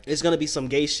party, like. it's gonna be some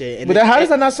gay shit. And But how does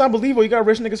that not sound believable? You got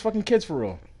rich niggas fucking kids for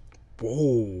real.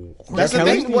 Whoa. That's the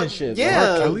Kelly thing. What, and shit,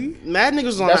 yeah, R. Kelly? mad niggas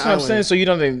was on That's the what I'm island. saying. So you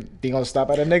don't think they gonna stop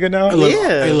at a nigga now? Look, Yeah.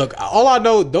 Hey, look. All I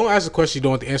know, don't ask a question you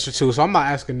don't want the answer to. So I'm not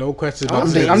asking no questions. About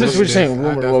I'm just this. saying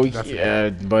rumor. Well, That's-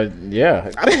 yeah, but yeah.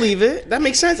 I believe it. That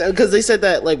makes sense because they said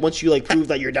that like once you like prove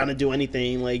that you're down to do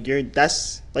anything, like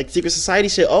that's like secret society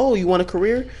shit. Oh, you want a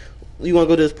career? You want to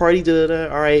go to this party? Da, da,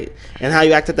 da. All right, and how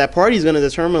you act at that party is gonna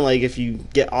determine like if you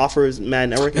get offers,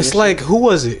 mad networking. It's like who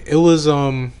was it? It was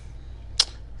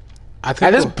I think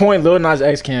At this point, Lil Nas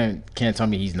X can't tell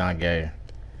me he's not gay.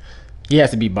 He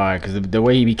has to be bi because the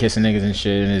way he be kissing niggas and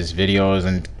shit in his videos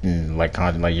and like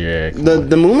content, like yeah.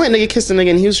 the Moonlight nigga kissed a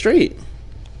nigga and he was straight.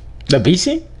 The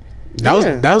BC? that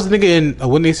was the nigga in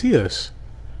When They See Us.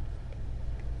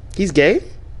 He's gay.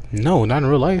 No, not in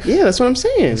real life. Yeah, that's what I'm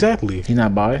saying. Exactly. He's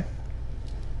not bi. I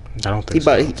don't He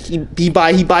think so.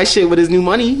 buy he buy shit with his new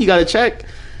money. He got a check.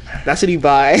 That's what he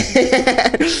buy.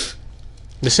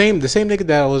 The same nigga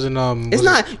that was in It's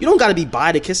not. You don't gotta be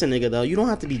bi to kiss a nigga though. You don't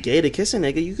have to be gay to kiss a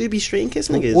nigga. You could be straight and kiss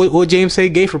niggas. What James say?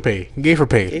 Gay for pay. Gay for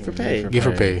pay. Gay for pay. Gay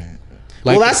for pay.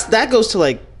 Like, Well, that goes to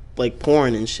like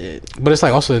porn and shit. but it's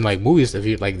like also in like movies. If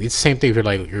you like, it's the same thing. If you're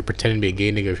like you're pretending to be a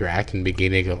gay nigga, if you're acting to be a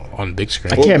gay nigga on the big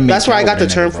screen. I can't make That's where I out got the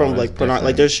with a term nigga, bro. from. Like That's porno, like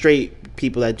different. there's straight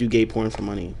people that do gay porn for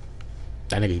money.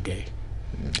 That nigga gay.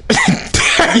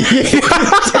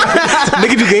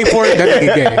 Nigga do gay porn. That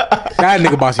nigga gay. That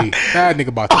nigga bossy. That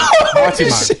nigga bossy.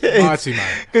 Bossy man. Bossy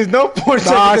man. Because no porn check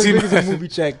Bossy is a man. movie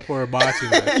check. For a bossy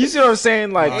man. You see what I'm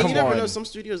saying? Like, And come you never on. know. Some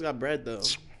studios got bread though.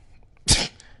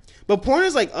 But porn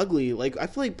is like ugly. Like I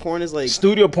feel like porn is like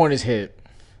Studio porn is hit.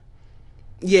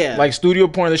 yeah. Like studio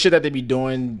porn, the shit that they be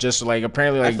doing, just like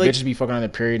apparently like feel like- bitches be fucking on the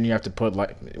period, and you have to put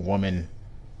like woman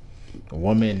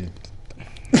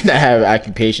that have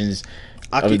occupations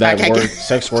of that work,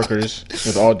 sex workers.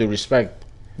 With all due respect,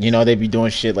 you know they be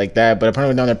doing shit like that. But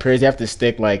apparently on their periods, they have to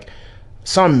stick like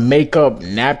some makeup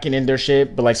napkin in their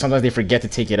shit, but like sometimes they forget to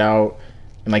take it out.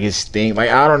 And like it stink, like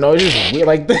I don't know, it's just weird.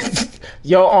 Like,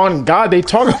 yo, on God, they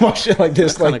talk about shit like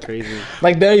this, kind of like crazy.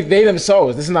 like they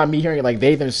themselves. This is not me hearing it. Like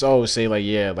they themselves say, like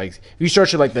yeah, like if you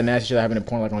search it, like the nasty shit that happened in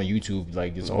porn, like on YouTube,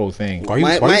 like it's a whole thing. Why you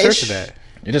My searching issue- that?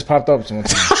 It just popped up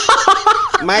sometime.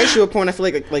 My issue with porn, I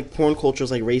feel like porn culture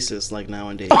is like racist like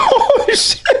nowadays. Oh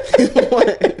shit!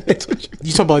 What?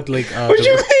 You talk about like What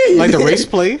you mean? like the race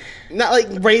play? Not like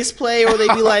race play, or they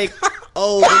be like,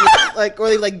 oh, like, or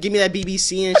they like give me that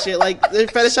BBC and shit. Like they're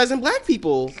fetishizing black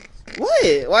people.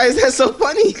 What? Why is that so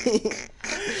funny?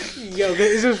 Yo,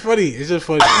 it's just funny. It's just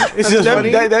funny. It's just funny.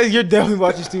 You're definitely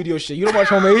watching studio shit. You don't watch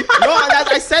Homemade? No,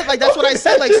 I said like that's what I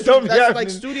said. Like Don't be that's having- like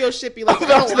studio shit. Be like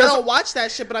I don't watch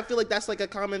that shit, but I feel like that's like a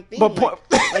common thing. But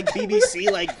like BBC,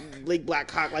 like black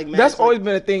cock, like That's like, always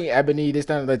been a thing. Ebony, this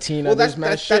time Latina, well, this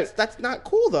mad shit. that's not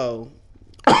cool though.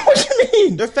 What you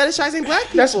mean? They're fetishizing black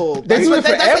That's people. they do it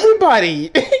for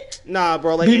everybody. Nah,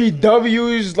 bro. Like,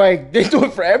 BBWs, like they do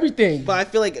it for everything. but I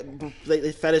feel like it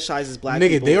fetishizes black Nigga,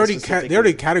 people. they already specifically. they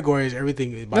already categorize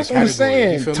everything by That's what I'm category. You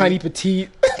saying. feel Tiny me? petite,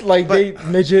 like But- they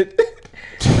midget.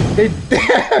 they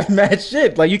have mad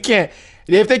shit. Like you can't.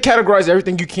 If they categorize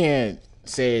everything, you can't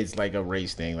say it's like a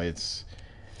race thing. Like it's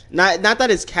Not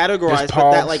that it's categorized, Just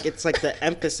but that pause. like it's like the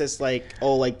emphasis, like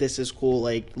oh, like this is cool.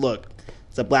 Like look,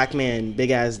 it's a black man,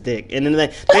 big ass dick, and then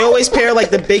they always pair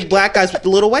like the big black guys with the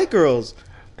little white girls.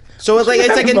 So it's like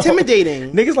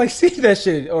intimidating. niggas like see that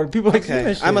shit, or people like see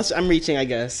Okay, that shit. I'm reaching, I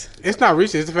guess. It's not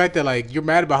racist. It's the fact that like you're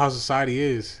mad about how society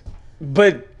is.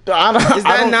 But I don't. Is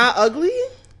I that don't- not ugly?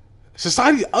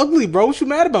 Society's ugly, bro. What you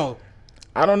mad about?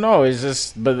 I don't know. It's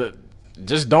just, but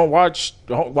just don't watch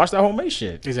that homemade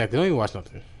shit. Exactly. They don't even watch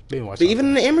nothing. They didn't watch. But nothing. even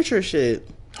in the amateur shit,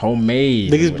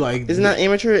 Homemade. niggas be like, isn't that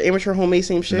amateur homemade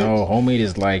same shit? No, homemade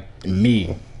is like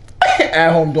me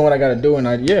at home doing what I gotta do,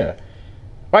 and yeah.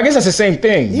 Well, I guess that's the same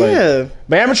thing. But, Yeah.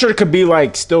 But amateur could be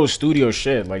like still studio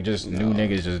shit, like just new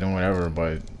niggas just doing whatever.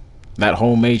 But that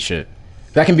homemade shit,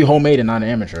 that can be homemade and not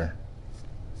amateur.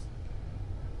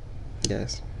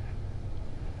 Yes.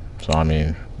 So I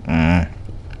mean,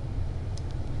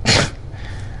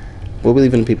 What we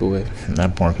leaving people with?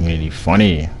 that porn community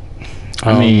funny.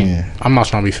 I mean, I'm not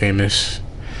trying to be famous.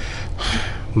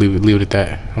 Leave it at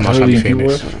that. I'm not How trying to be many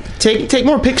people famous. with? Take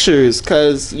more pictures,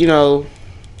 cause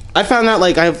I found out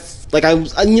like I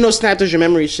snapped as your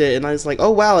memory shit, and I was like, oh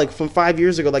wow, like from 5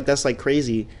 years ago, like that's like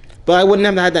crazy. But I wouldn't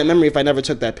have had that memory if I never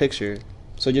took that picture.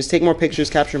 So just take more pictures,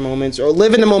 capture moments, or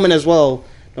live in the moment as well.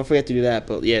 Don't forget to do that.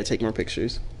 But yeah, take more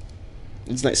pictures.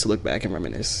 It's nice to look back and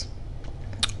reminisce.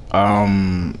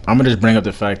 I'm gonna just bring up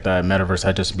the fact that Metaverse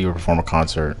had Justin Bieber perform a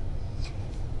concert.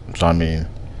 So I mean,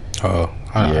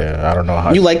 I don't know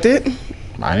how You liked it?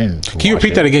 I didn't. Can you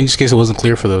repeat that again, just in case it wasn't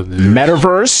clear for the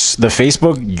Metaverse, the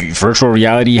Facebook virtual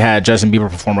reality had Justin Bieber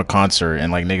perform a concert,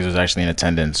 and like niggas was actually in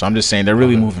attendance. So I'm just saying they're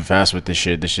really moving fast with this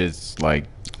shit. This shit's like,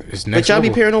 It's But next y'all be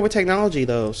level. paranoid with technology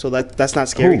though, so that's not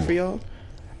scary Who? for y'all.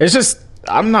 it's just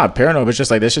I'm not paranoid. But it's just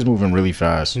like this shit's moving really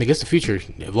fast. Nigga, it's the future.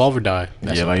 Evolve or die.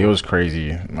 That's Yeah, like it was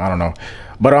crazy. I don't know,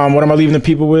 but what am I leaving the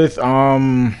people with?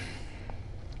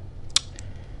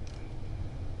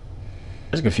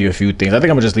 There's a few things. I think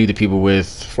I'm gonna just leave the people with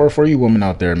for you women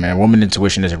out there, man. Woman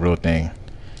intuition is a real thing.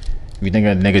 If you think a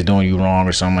nigga's doing you wrong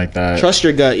or something like that, Trust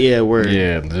your gut, yeah, word.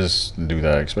 yeah, just do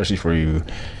that. Especially for you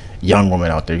young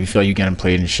women out there. If you feel like you getting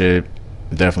played and shit,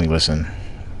 definitely listen.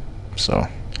 So,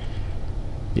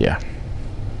 yeah.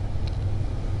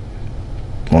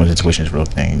 Woman's intuition is a real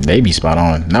thing. They be spot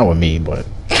on. Not with me, but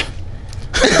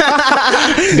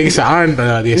Nigga said I'm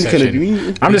the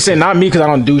exception. I'm just saying, not me because I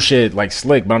don't do shit like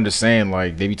slick, but I'm just saying,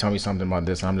 like, they be telling me something about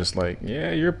this, and I'm just like,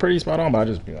 yeah, you're pretty spot on, but I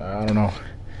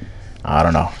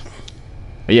don't know.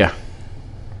 But yeah,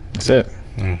 that's it.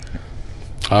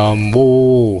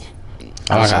 Whoa.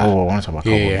 I want to talk about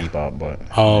Cowboy Yeah. Bebop, but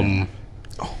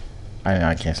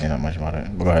I can't say that much about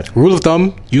it. But go ahead. Rule of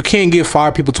thumb: you can't give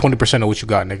 5 people 20% of what you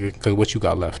got, nigga, because what you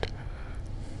got left.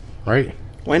 Right?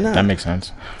 Why not? That makes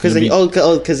sense. Because then,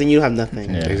 because then you have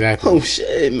nothing. Yeah. Exactly. Oh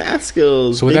shit, math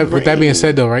skills. So with big that being brain.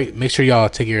 said, though, right? Make sure y'all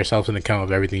take yourselves into account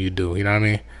of everything you do. You know what I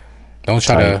mean? Don't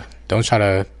try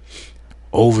to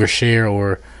overshare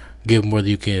or give more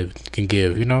than you can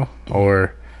give. You know,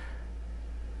 or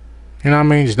you know what I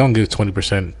mean? Just don't give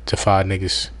 20% to 5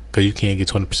 niggas because you can't get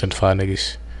 20% to 5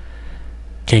 niggas.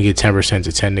 Can't get 10%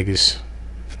 to 10 niggas.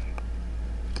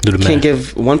 Do the math. Can't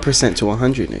give 1% to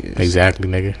 100 niggas. Exactly,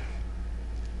 nigga.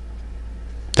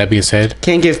 That being said,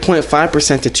 Can't give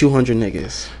 0.5% to 200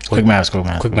 niggas. Quick math.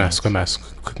 quick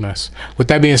math. With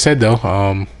that being said,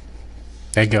 though,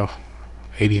 there you go.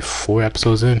 84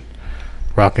 episodes in,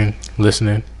 rocking,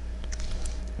 listening,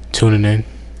 tuning in.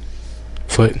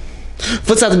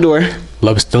 Foot's out the door.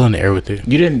 Love is still in the air with it.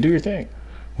 You didn't do your thing.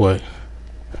 What?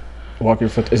 Walk your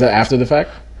foot. Is that after the fact?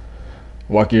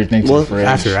 Walk your thing to Well, the fridge.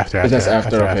 after. That's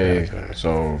after. Okay. After.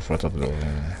 So foot out the door.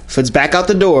 Foot's back out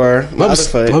the door. My Love other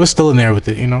foot. is still in there with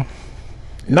it. You know.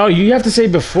 No, you have to say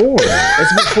before.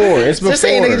 It's before. It's before. Just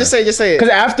say it, nigga. Just say it. Because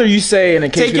after you say, and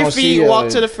in case Take we your don't feet, see, walk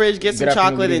to the fridge, get some good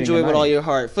afternoon, chocolate, good enjoy it evening, with good all night. your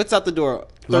heart. Foot's out the door.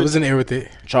 Love is in the air with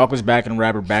it. Chocolate's back in the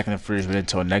wrapper, back in the fridge, but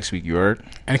until next week, you heard?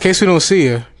 And in case we don't see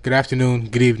you, good afternoon,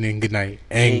 good evening, good night,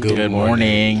 and good Good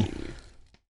morning. morning.